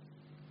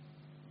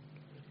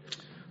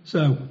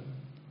 So,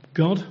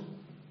 God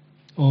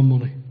or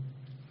money?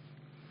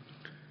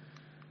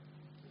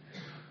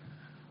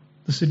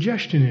 The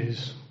suggestion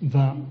is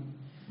that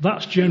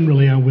that's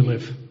generally how we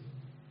live.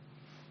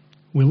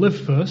 We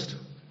live first,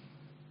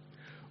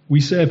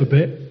 we save a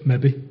bit,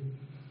 maybe,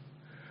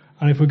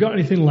 and if we've got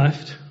anything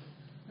left,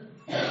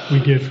 we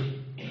give.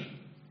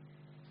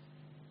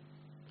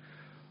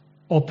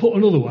 Or put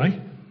another way,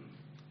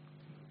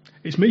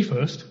 it's me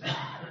first,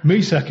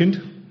 me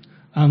second,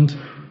 and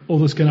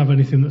others can have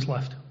anything that's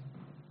left.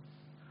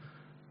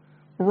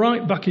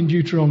 Right back in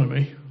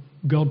Deuteronomy,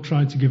 God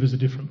tried to give us a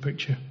different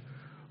picture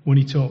when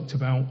he talked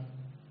about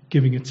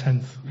giving a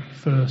tenth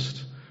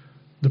first,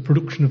 the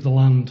production of the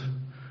land,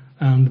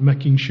 and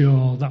making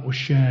sure that was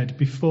shared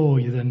before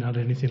you then had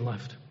anything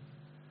left.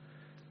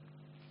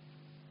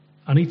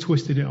 and he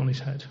twisted it on his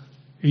head.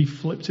 He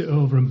flipped it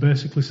over and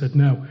basically said,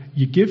 no,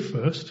 you give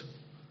first,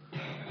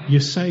 you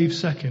save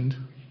second,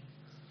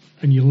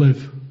 and you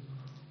live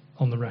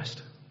on the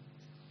rest.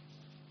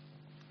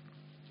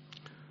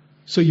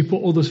 So you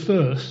put others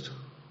first,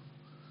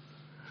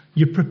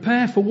 you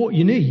prepare for what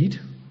you need,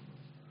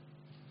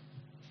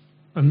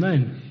 and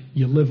then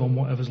you live on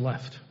whatever's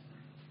left.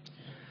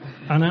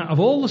 And out of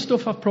all the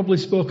stuff I've probably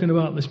spoken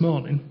about this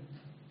morning,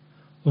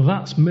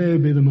 that's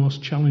maybe the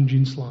most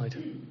challenging slide.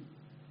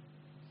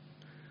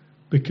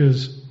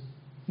 Because,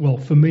 well,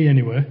 for me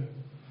anyway,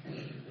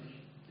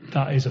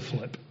 that is a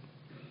flip.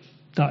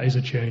 That is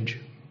a change.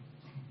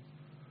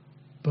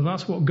 But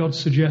that's what God's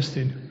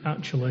suggesting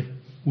actually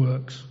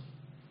works.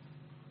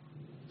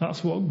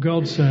 That's what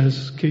God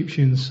says keeps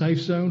you in the safe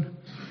zone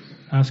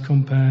as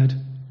compared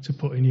to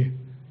putting you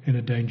in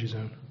a danger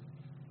zone.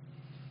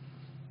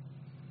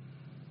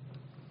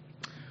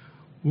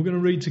 We're going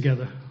to read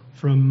together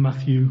from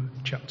Matthew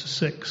chapter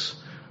 6,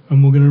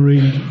 and we're going to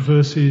read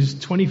verses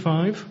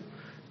 25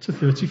 to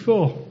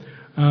 34.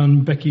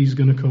 And Becky's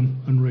going to come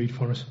and read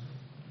for us.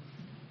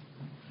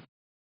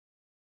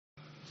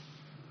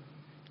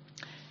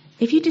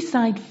 If you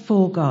decide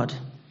for God,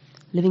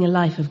 living a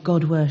life of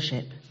God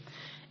worship,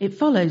 it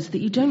follows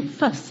that you don't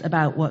fuss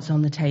about what's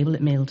on the table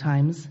at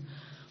mealtimes,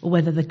 or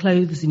whether the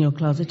clothes in your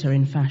closet are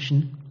in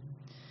fashion.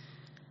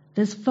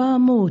 There's far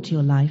more to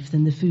your life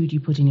than the food you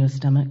put in your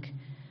stomach,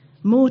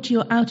 more to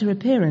your outer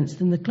appearance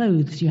than the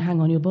clothes you hang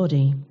on your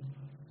body.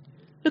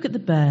 Look at the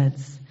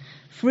birds,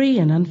 free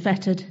and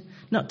unfettered,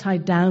 not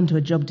tied down to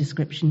a job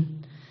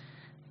description,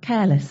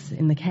 careless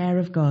in the care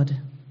of God.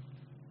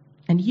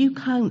 And you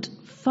count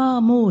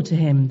far more to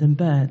him than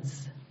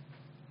birds.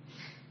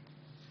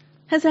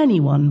 Has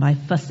anyone, by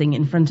fussing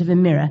in front of a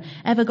mirror,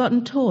 ever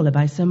gotten taller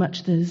by so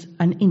much as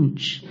an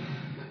inch?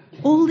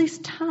 All this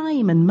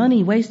time and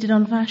money wasted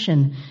on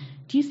fashion,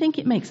 do you think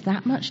it makes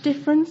that much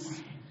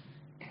difference?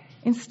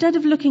 Instead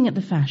of looking at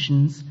the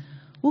fashions,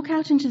 walk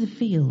out into the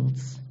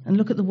fields and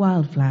look at the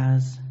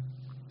wildflowers.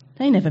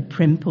 They never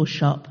primp or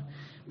shop,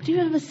 but have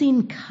you ever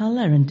seen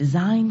colour and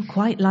design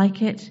quite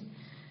like it?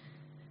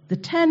 The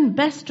 10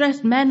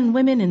 best-dressed men and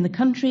women in the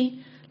country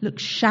look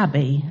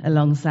shabby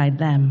alongside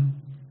them.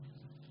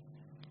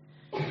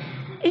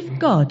 If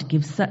God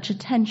gives such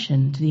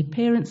attention to the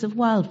appearance of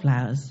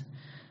wildflowers,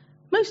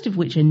 most of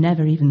which are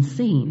never even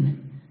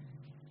seen,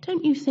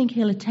 don't you think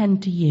he'll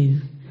attend to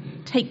you,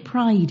 take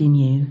pride in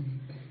you,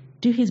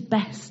 do his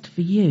best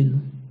for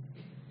you?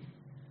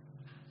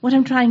 What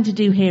I'm trying to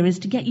do here is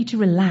to get you to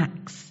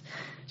relax,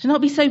 to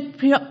not be so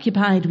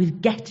preoccupied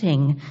with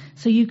getting,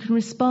 so you can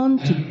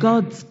respond to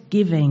God's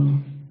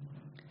giving.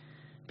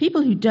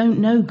 People who don't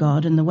know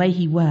God and the way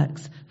he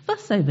works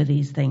fuss over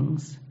these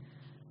things.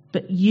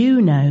 But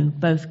you know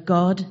both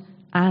God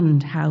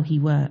and how he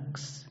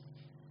works.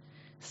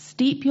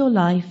 Steep your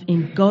life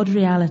in God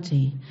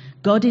reality,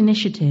 God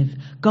initiative,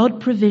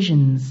 God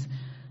provisions.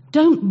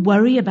 Don't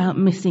worry about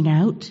missing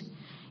out.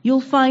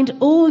 You'll find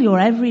all your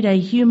everyday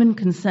human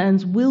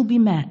concerns will be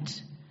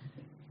met.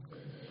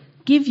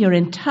 Give your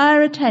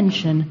entire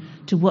attention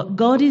to what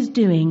God is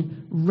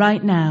doing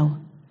right now.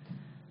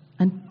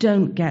 And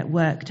don't get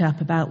worked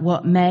up about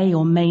what may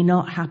or may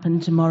not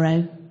happen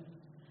tomorrow.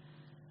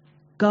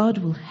 God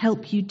will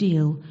help you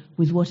deal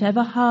with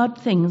whatever hard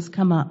things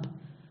come up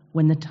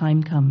when the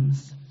time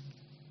comes.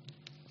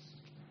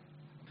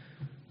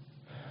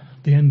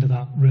 The end of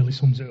that really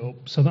sums it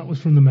up. So that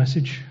was from the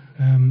Message.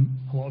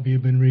 A lot of you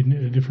have been reading it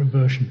in a different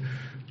version.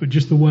 But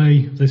just the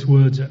way this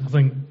words it, I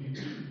think,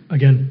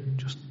 again,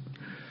 just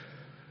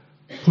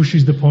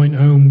pushes the point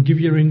home. Give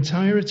your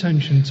entire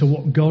attention to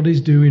what God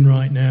is doing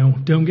right now.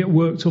 Don't get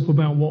worked up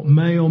about what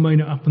may or may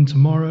not happen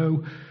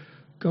tomorrow.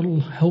 God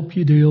will help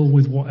you deal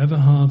with whatever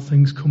hard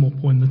things come up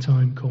when the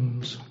time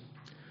comes.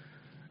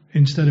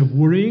 Instead of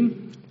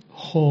worrying,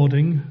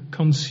 hoarding,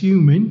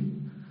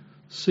 consuming,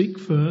 seek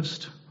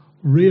first,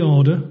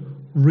 reorder,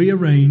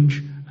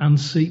 rearrange, and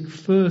seek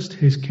first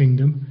his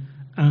kingdom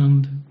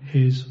and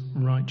his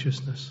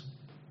righteousness.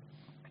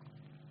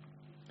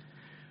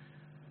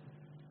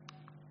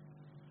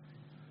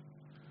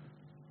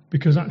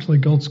 Because actually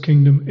God's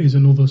kingdom is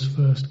an others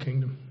first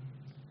kingdom.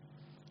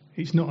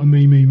 It's not a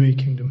me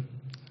kingdom.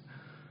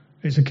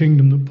 It's a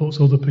kingdom that puts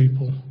other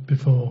people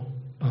before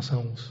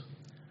ourselves.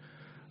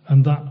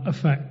 And that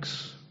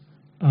affects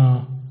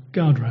our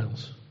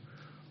guardrails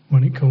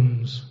when it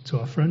comes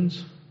to our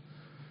friends,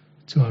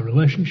 to our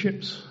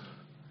relationships,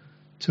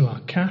 to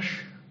our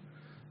cash,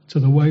 to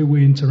the way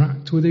we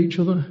interact with each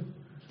other.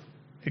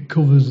 It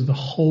covers the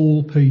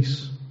whole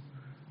piece.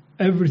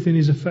 Everything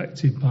is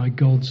affected by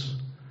God's.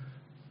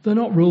 They're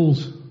not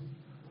rules.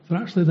 They're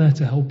actually there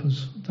to help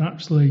us. They're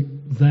actually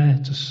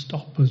there to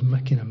stop us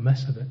making a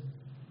mess of it.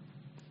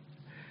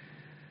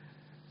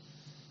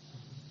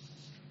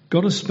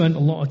 God has spent a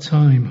lot of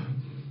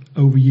time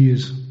over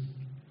years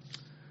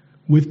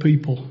with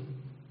people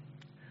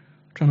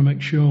trying to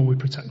make sure we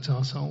protect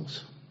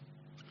ourselves.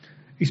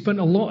 He spent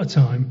a lot of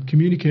time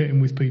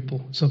communicating with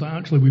people so that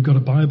actually we've got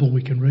a Bible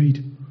we can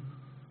read.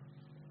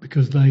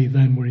 because they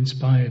then were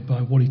inspired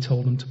by what he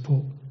told them to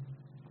put.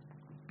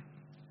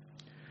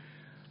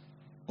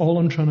 All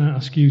I'm trying to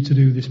ask you to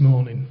do this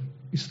morning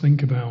is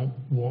think about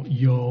what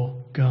your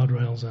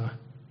guardrails are.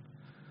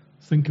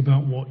 Think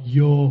about what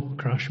your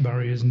crash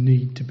barriers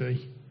need to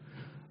be.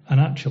 And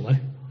actually,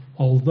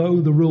 although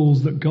the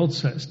rules that God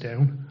sets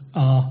down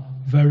are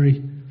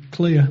very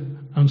clear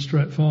and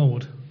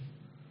straightforward,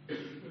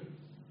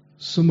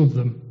 some of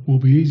them will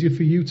be easier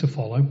for you to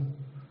follow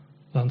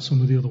than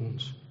some of the other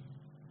ones.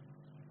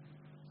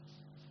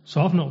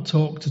 So I've not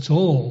talked at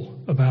all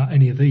about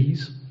any of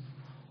these.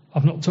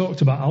 I've not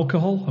talked about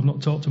alcohol. I've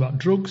not talked about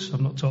drugs. I've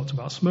not talked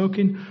about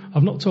smoking.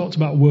 I've not talked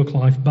about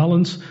work-life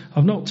balance.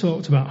 I've not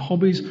talked about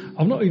hobbies.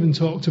 I've not even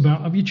talked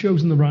about, have you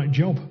chosen the right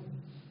job?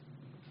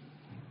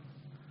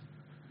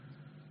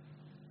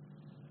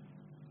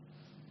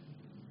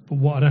 But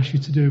what I'd ask you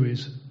to do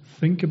is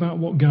think about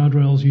what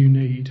guardrails you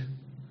need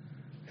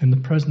in the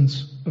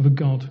presence of a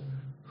God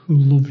who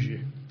loves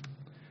you.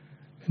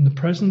 In the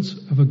presence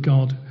of a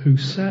God who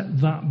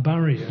set that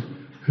barrier,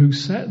 who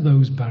set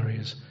those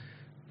barriers,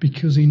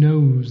 because he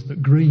knows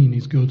that green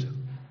is good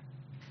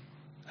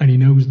and he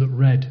knows that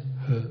red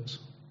hurts.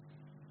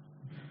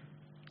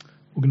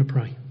 We're going to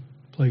pray.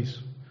 Please,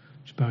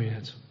 just bow your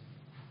heads.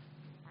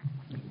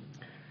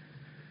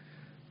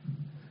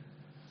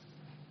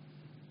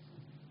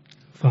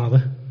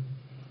 Father,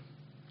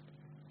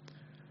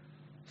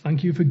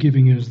 thank you for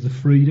giving us the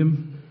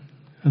freedom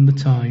and the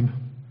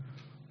time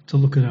to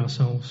look at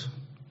ourselves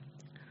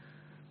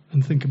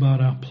and think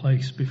about our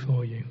place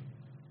before you.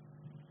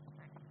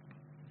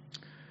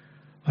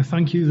 I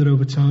thank you that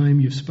over time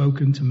you've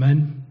spoken to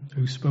men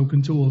who've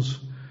spoken to us,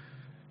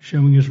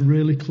 showing us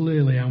really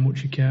clearly how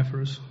much you care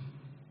for us.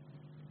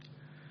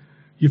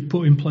 You've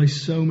put in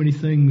place so many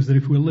things that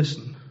if we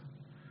listen,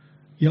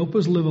 you help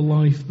us live a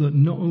life that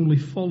not only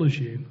follows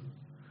you,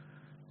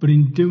 but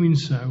in doing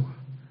so,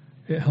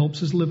 it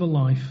helps us live a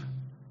life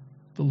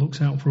that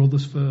looks out for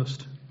others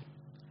first,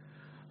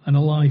 and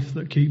a life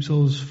that keeps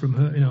us from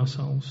hurting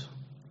ourselves,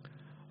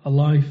 a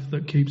life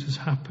that keeps us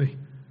happy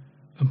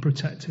and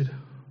protected,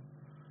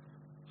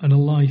 and a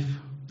life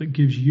that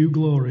gives you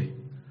glory,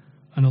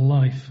 and a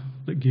life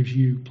that gives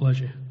you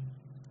pleasure.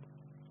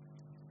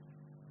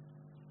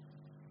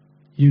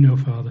 You know,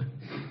 Father,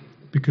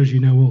 because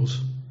you know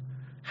us,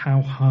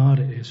 how hard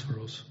it is for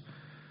us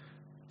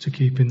to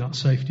keep in that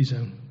safety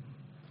zone.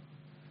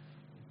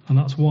 And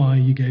that's why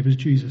you gave us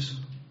Jesus,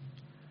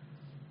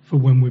 for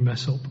when we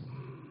mess up.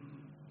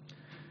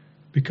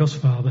 Because,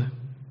 Father,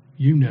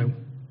 you know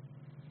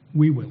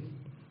we will.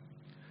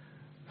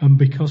 And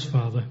because,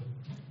 Father,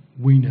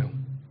 we know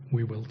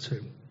we will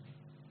too.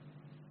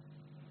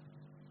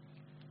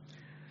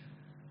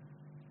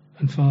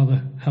 And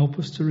Father, help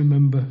us to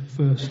remember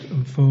first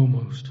and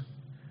foremost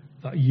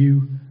that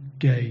you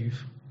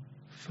gave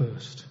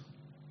first.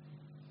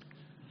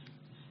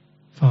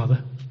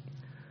 Father,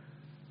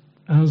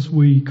 as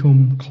we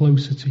come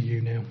closer to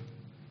you now,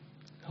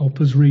 help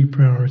us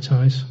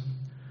reprioritise,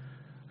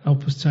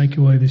 help us take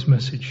away this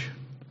message,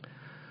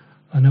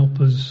 and help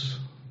us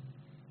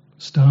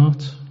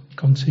start,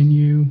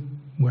 continue,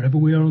 wherever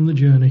we are on the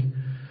journey,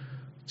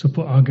 to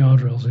put our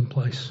guardrails in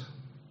place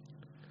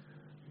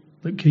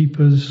that keep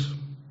us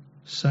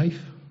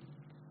safe,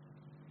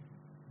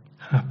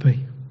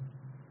 happy,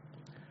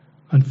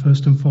 and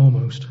first and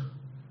foremost,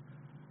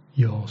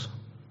 yours.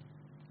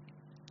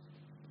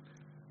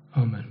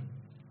 Amen.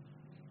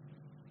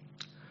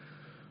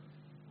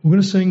 We're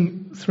going to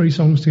sing 3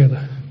 songs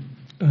together.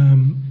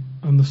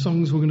 And the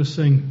songs we're going to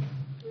sing,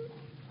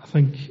 I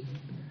think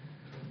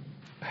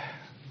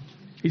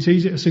it's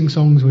easy to sing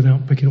songs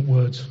without picking up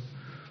words.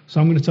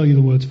 So I'm going to tell you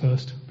the words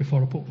first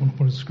before I put one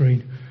up on the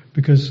screen,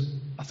 because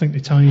I think they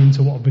tie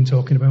into what I've been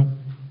talking about.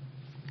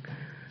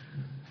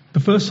 The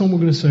first song we're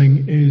going to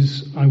sing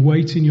is I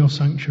Wait in Your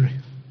Sanctuary.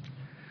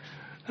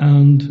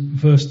 And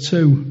verse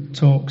 2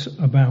 talks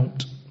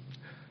about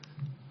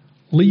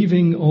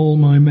leaving all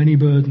my many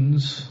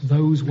burdens,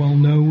 those well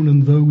known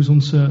and those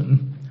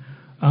uncertain,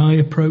 I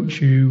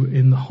approach you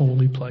in the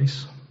holy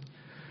place.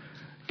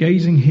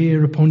 Gazing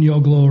here upon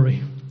your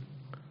glory,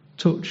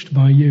 touched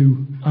by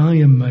you, I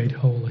am made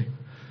holy,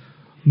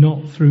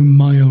 not through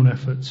my own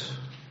efforts,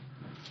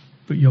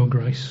 but your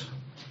grace.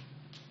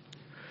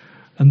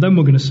 And then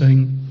we're going to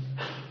sing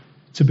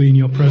To Be in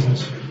Your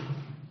Presence.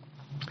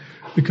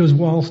 Because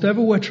whilst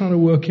ever we're trying to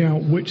work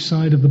out which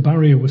side of the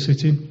barrier we're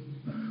sitting,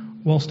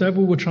 whilst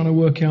ever we're trying to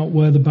work out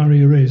where the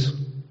barrier is,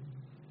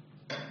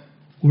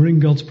 we're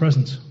in God's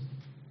presence.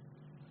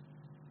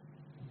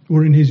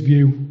 We're in his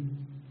view.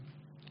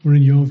 We're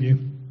in your view.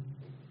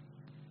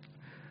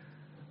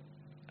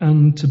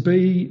 And to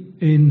be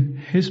in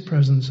his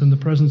presence and the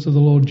presence of the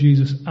Lord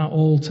Jesus at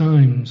all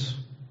times,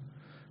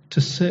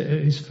 to sit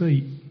at his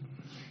feet,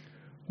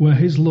 where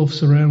his love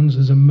surrounds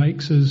us and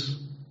makes us,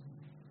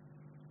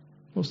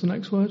 what's the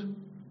next word?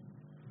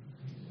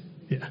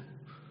 Yeah.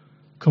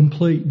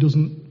 Complete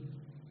doesn't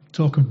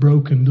talk of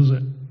broken, does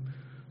it?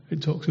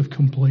 It talks of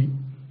complete.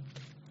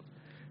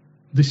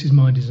 This is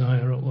my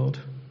desire, O Lord.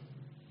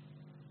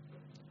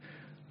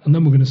 And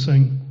then we're going to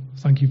sing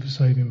Thank you for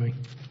saving me.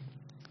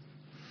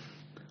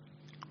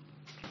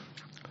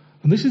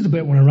 And this is the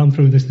bit when I ran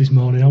through this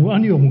morning. I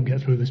knew I wouldn't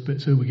get through this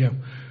bit, so here we go.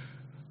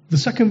 The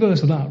second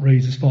verse of that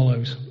reads as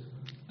follows.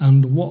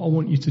 And what I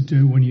want you to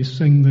do when you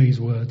sing these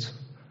words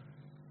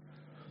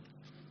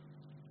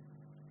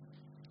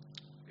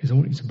is I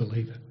want you to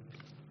believe it.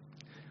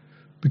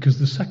 Because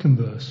the second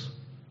verse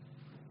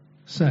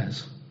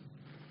says,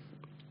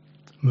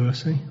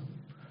 mercy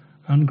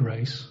and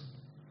grace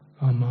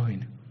are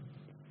mine.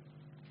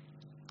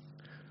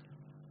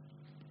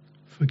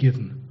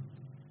 Forgiven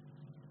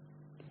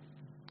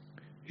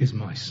is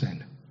my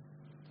sin.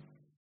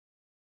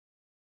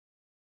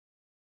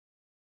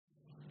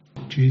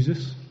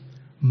 Jesus,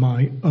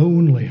 my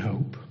only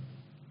hope,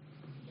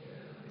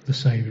 the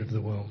Saviour of the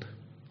world.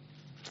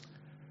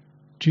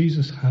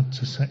 Jesus had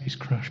to set his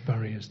crash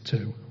barriers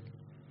too.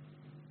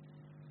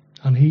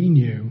 And he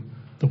knew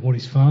that what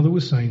his Father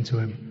was saying to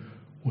him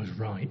was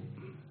right.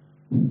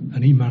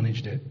 And he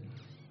managed it.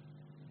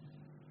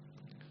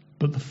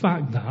 But the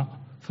fact that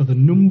for the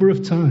number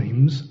of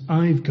times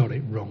I've got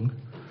it wrong,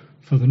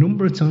 for the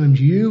number of times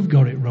you've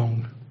got it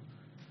wrong,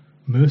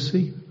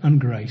 mercy and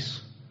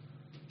grace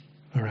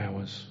are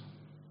ours.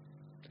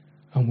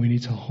 And we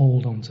need to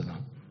hold on to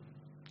that.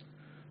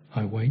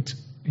 I wait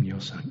in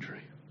your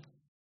sanctuary.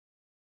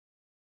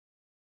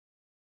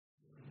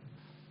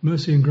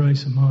 Mercy and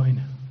grace are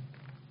mine.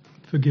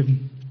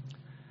 Forgiven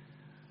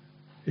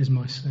is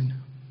my sin.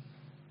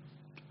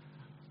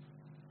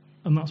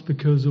 And that's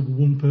because of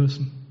one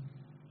person.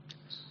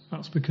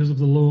 That's because of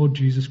the Lord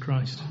Jesus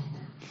Christ.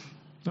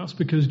 That's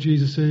because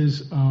Jesus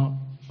is our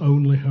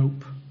only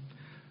hope.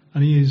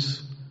 And he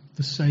is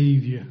the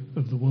Saviour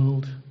of the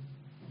world.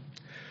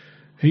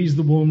 He's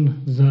the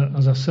one that,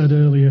 as I said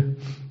earlier,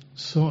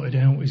 sorted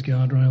out his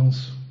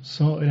guardrails,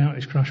 sorted out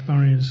his crash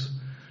barriers,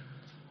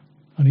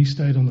 and he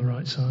stayed on the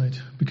right side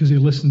because he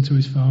listened to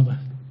his Father.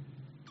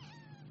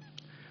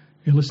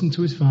 He listened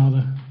to his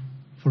Father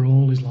for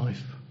all his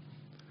life.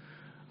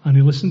 And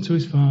he listened to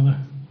his Father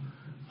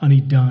and he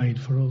died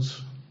for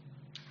us.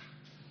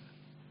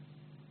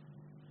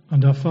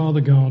 And our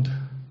Father God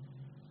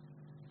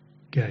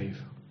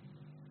gave.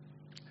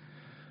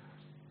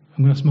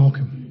 I'm going to ask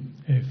Malcolm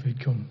if he'd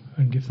come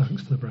and give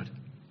thanks for the bread.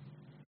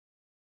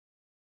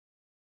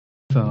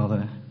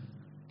 Father,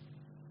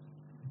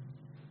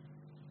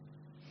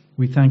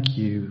 we thank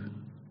you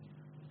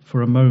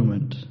for a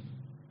moment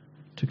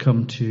to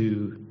come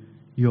to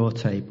your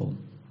table.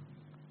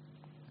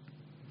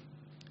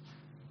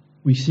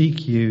 We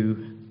seek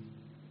you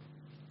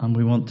and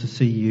we want to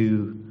see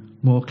you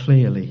more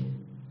clearly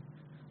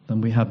than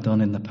we have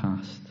done in the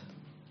past.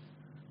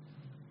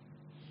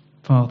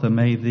 Father,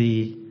 may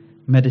the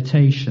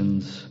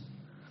meditations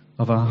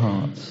of our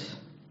hearts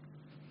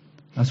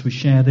as we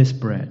share this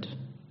bread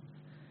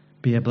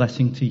be a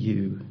blessing to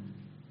you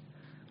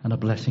and a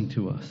blessing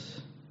to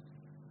us.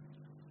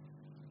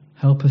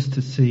 Help us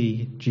to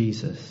see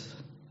Jesus,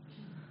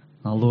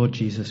 our Lord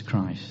Jesus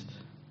Christ,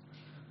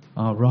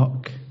 our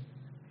rock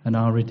and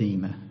our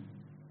Redeemer.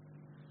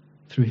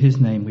 Through his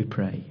name we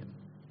pray.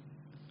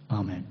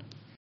 Amen.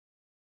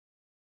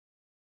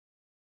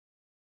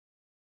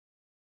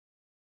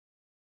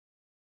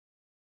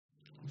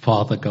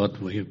 Father God,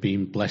 we have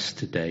been blessed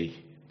today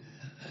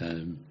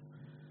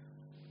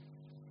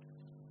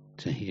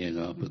to hear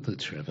our brother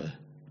Trevor,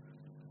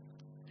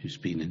 who's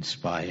been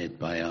inspired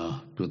by our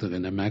brother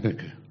in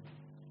America,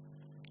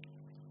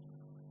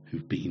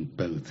 who've been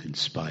both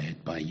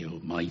inspired by your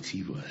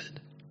mighty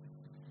word.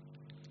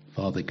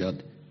 Father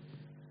God,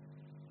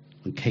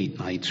 when Kate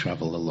and I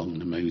travel along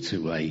the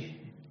motorway,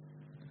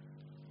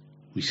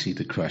 we see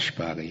the crash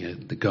barrier,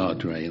 the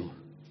guardrail,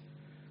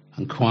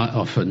 and quite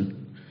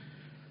often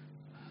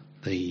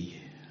the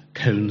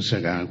cones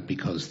are out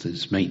because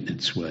there's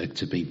maintenance work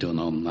to be done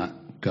on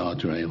that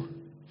guardrail.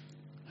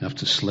 We have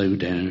to slow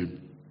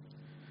down,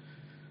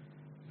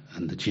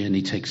 and the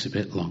journey takes a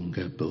bit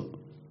longer, but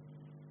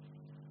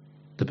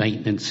the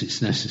maintenance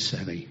is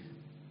necessary.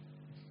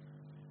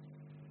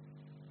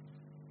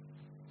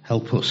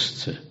 Help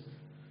us to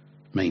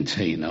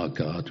maintain our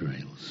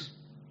guardrails.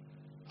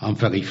 I'm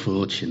very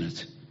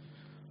fortunate.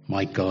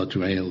 My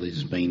guardrail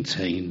is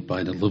maintained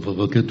by the love of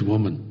a good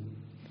woman.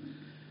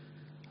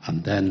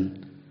 And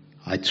then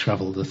I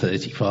travel the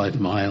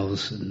 35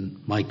 miles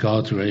and my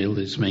guardrail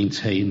is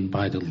maintained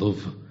by the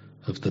love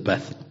of the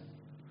Bethel.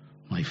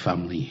 My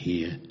family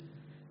here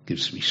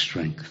gives me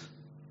strength.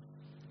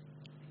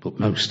 But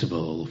most of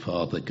all,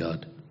 Father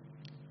God,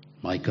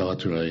 my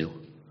guardrail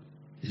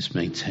is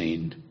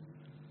maintained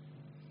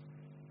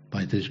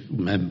by the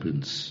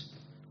remembrance,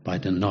 by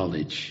the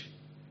knowledge,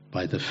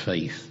 by the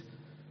faith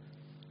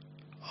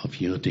of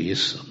your dear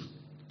Son,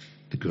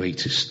 the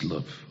greatest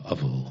love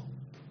of all.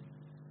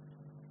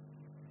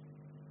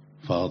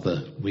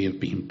 Father, we have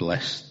been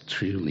blessed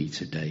truly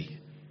today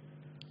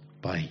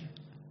by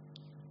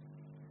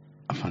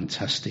a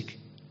fantastic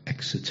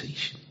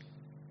exhortation.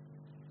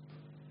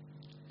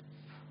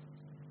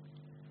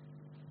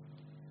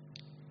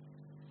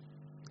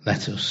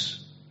 Let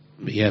us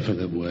be ever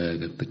aware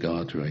of the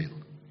guardrail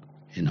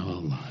in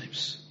our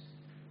lives.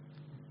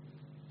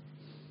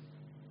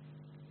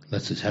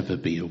 let us ever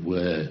be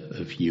aware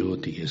of your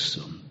dear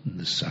Son and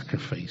the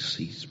sacrifice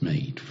he's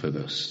made for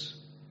us.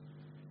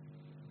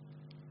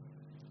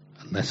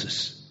 And let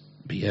us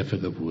be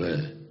ever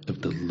aware of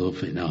the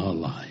love in our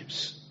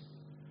lives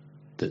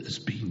that has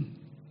been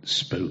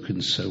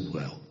spoken so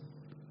well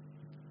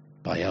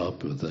by our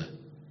brother.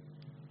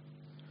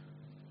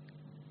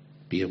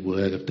 Be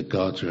aware of the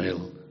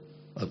guardrail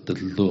of the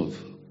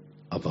love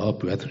of our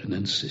brethren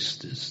and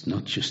sisters,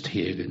 not just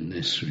here in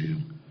this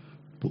room,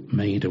 but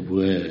made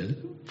aware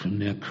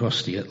from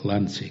across the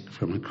Atlantic,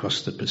 from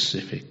across the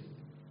Pacific,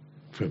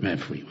 from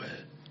everywhere.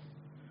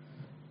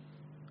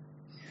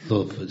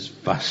 Love as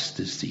vast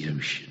as the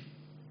ocean.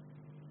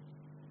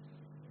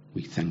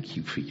 We thank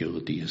you for your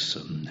dear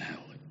Son now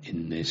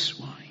in this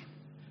wine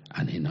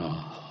and in our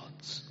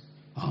hearts.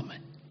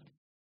 Amen.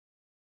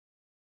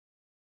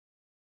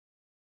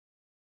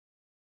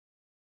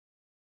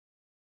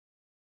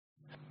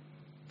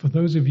 For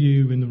those of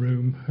you in the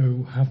room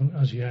who haven't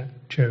as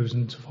yet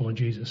chosen to follow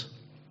Jesus,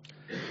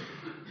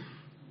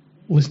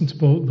 listen to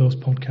both those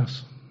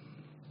podcasts.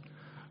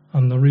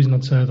 And the reason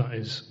I'd say that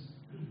is,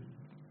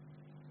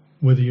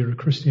 whether you're a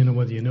Christian or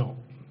whether you're not,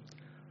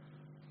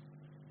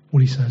 what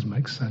he says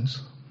makes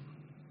sense.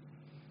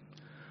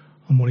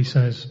 And what he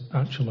says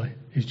actually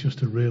is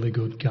just a really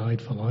good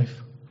guide for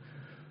life.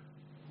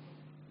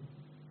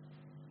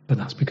 But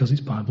that's because it's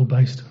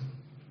Bible-based.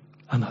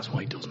 And that's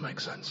why it does make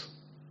sense.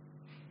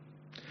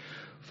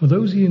 For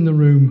those of you in the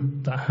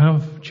room that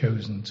have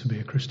chosen to be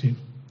a Christian,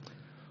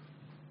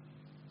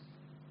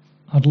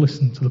 I'd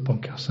listen to the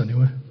podcasts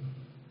anyway.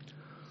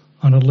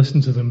 And I'd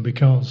listen to them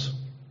because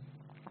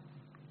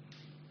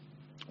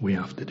we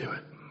have to do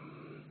it.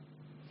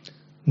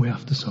 We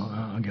have to sort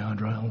out our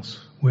guardrails.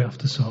 We have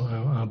to sort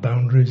out our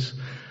boundaries.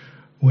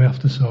 We have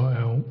to sort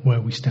out where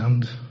we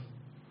stand.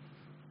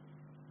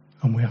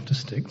 And we have to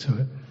stick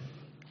to it.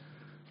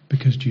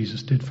 Because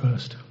Jesus did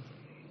first.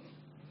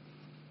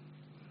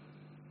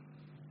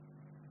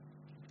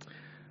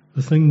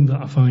 The thing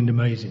that I find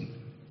amazing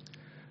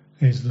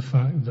is the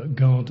fact that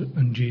God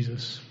and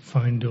Jesus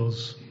find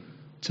us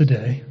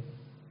today,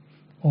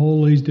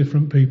 all these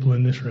different people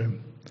in this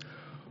room,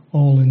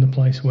 all in the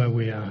place where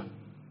we are.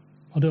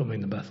 I don't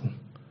mean the Bethel.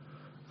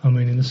 I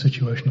mean in the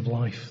situation of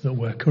life that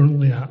we're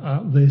currently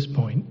at this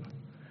point.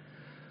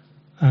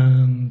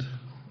 And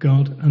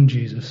God and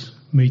Jesus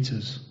meet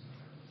us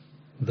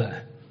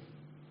there.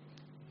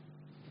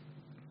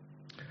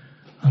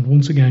 And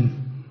once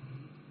again,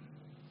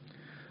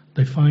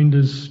 they find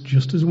us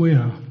just as we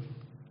are.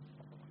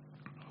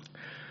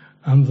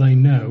 And they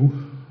know,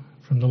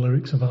 from the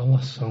lyrics of our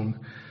last song,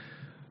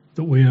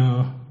 that we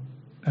are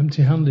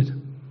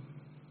empty-handed.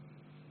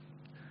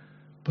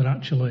 But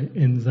actually,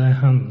 in their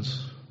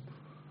hands,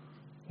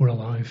 we're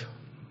alive.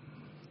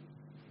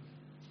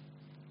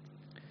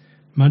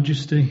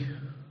 Majesty,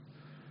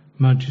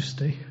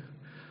 Majesty,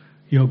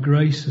 your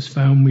grace has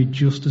found me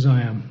just as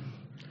I am,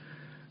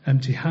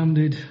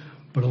 empty-handed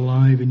but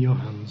alive in your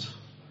hands.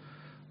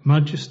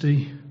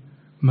 Majesty,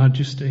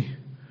 Majesty,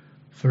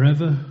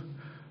 forever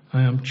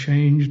I am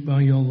changed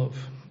by your love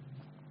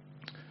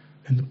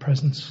in the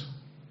presence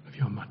of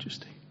your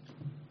majesty.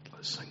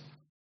 Let's sing.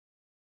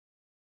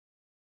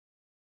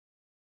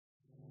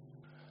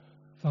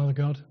 Father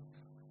God,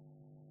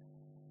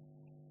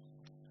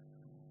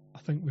 I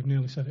think we've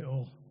nearly said it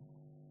all.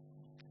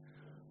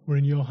 We're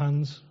in your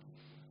hands.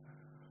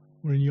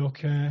 We're in your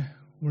care.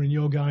 We're in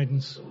your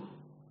guidance.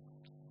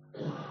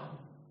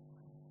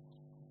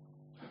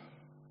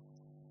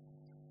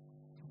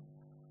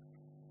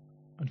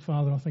 And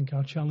Father, I think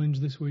our challenge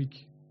this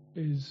week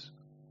is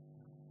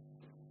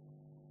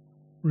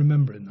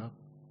remembering that.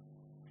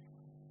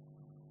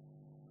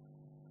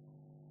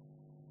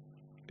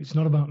 It's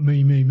not about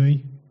me, me,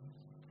 me.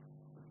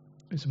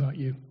 It's about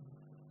you.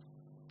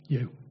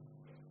 You.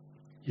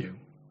 You.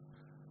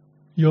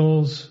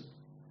 Yours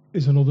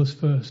is an others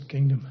first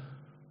kingdom.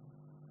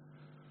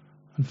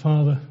 And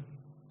Father,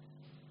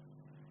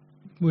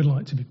 we'd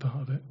like to be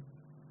part of it.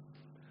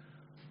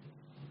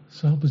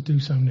 So help us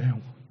do so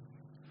now.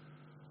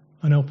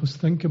 And help us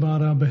think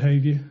about our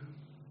behaviour.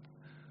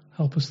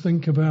 Help us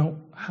think about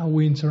how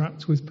we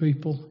interact with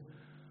people.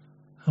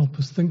 Help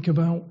us think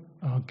about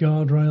our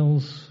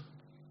guardrails.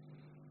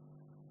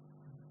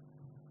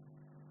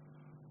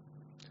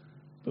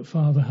 But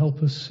Father,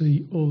 help us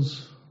see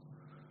us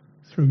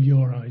through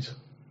your eyes.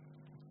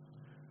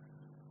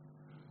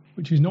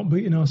 Which is not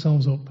beating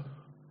ourselves up,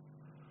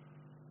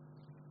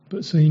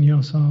 but seeing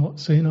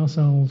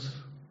ourselves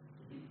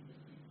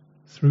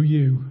through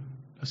you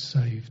as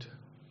saved.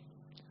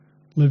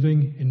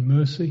 Living in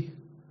mercy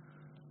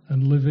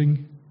and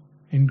living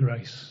in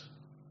grace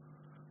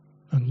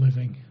and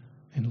living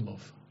in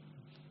love.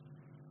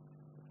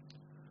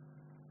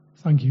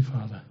 Thank you,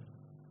 Father.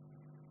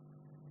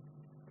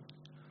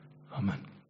 Amen.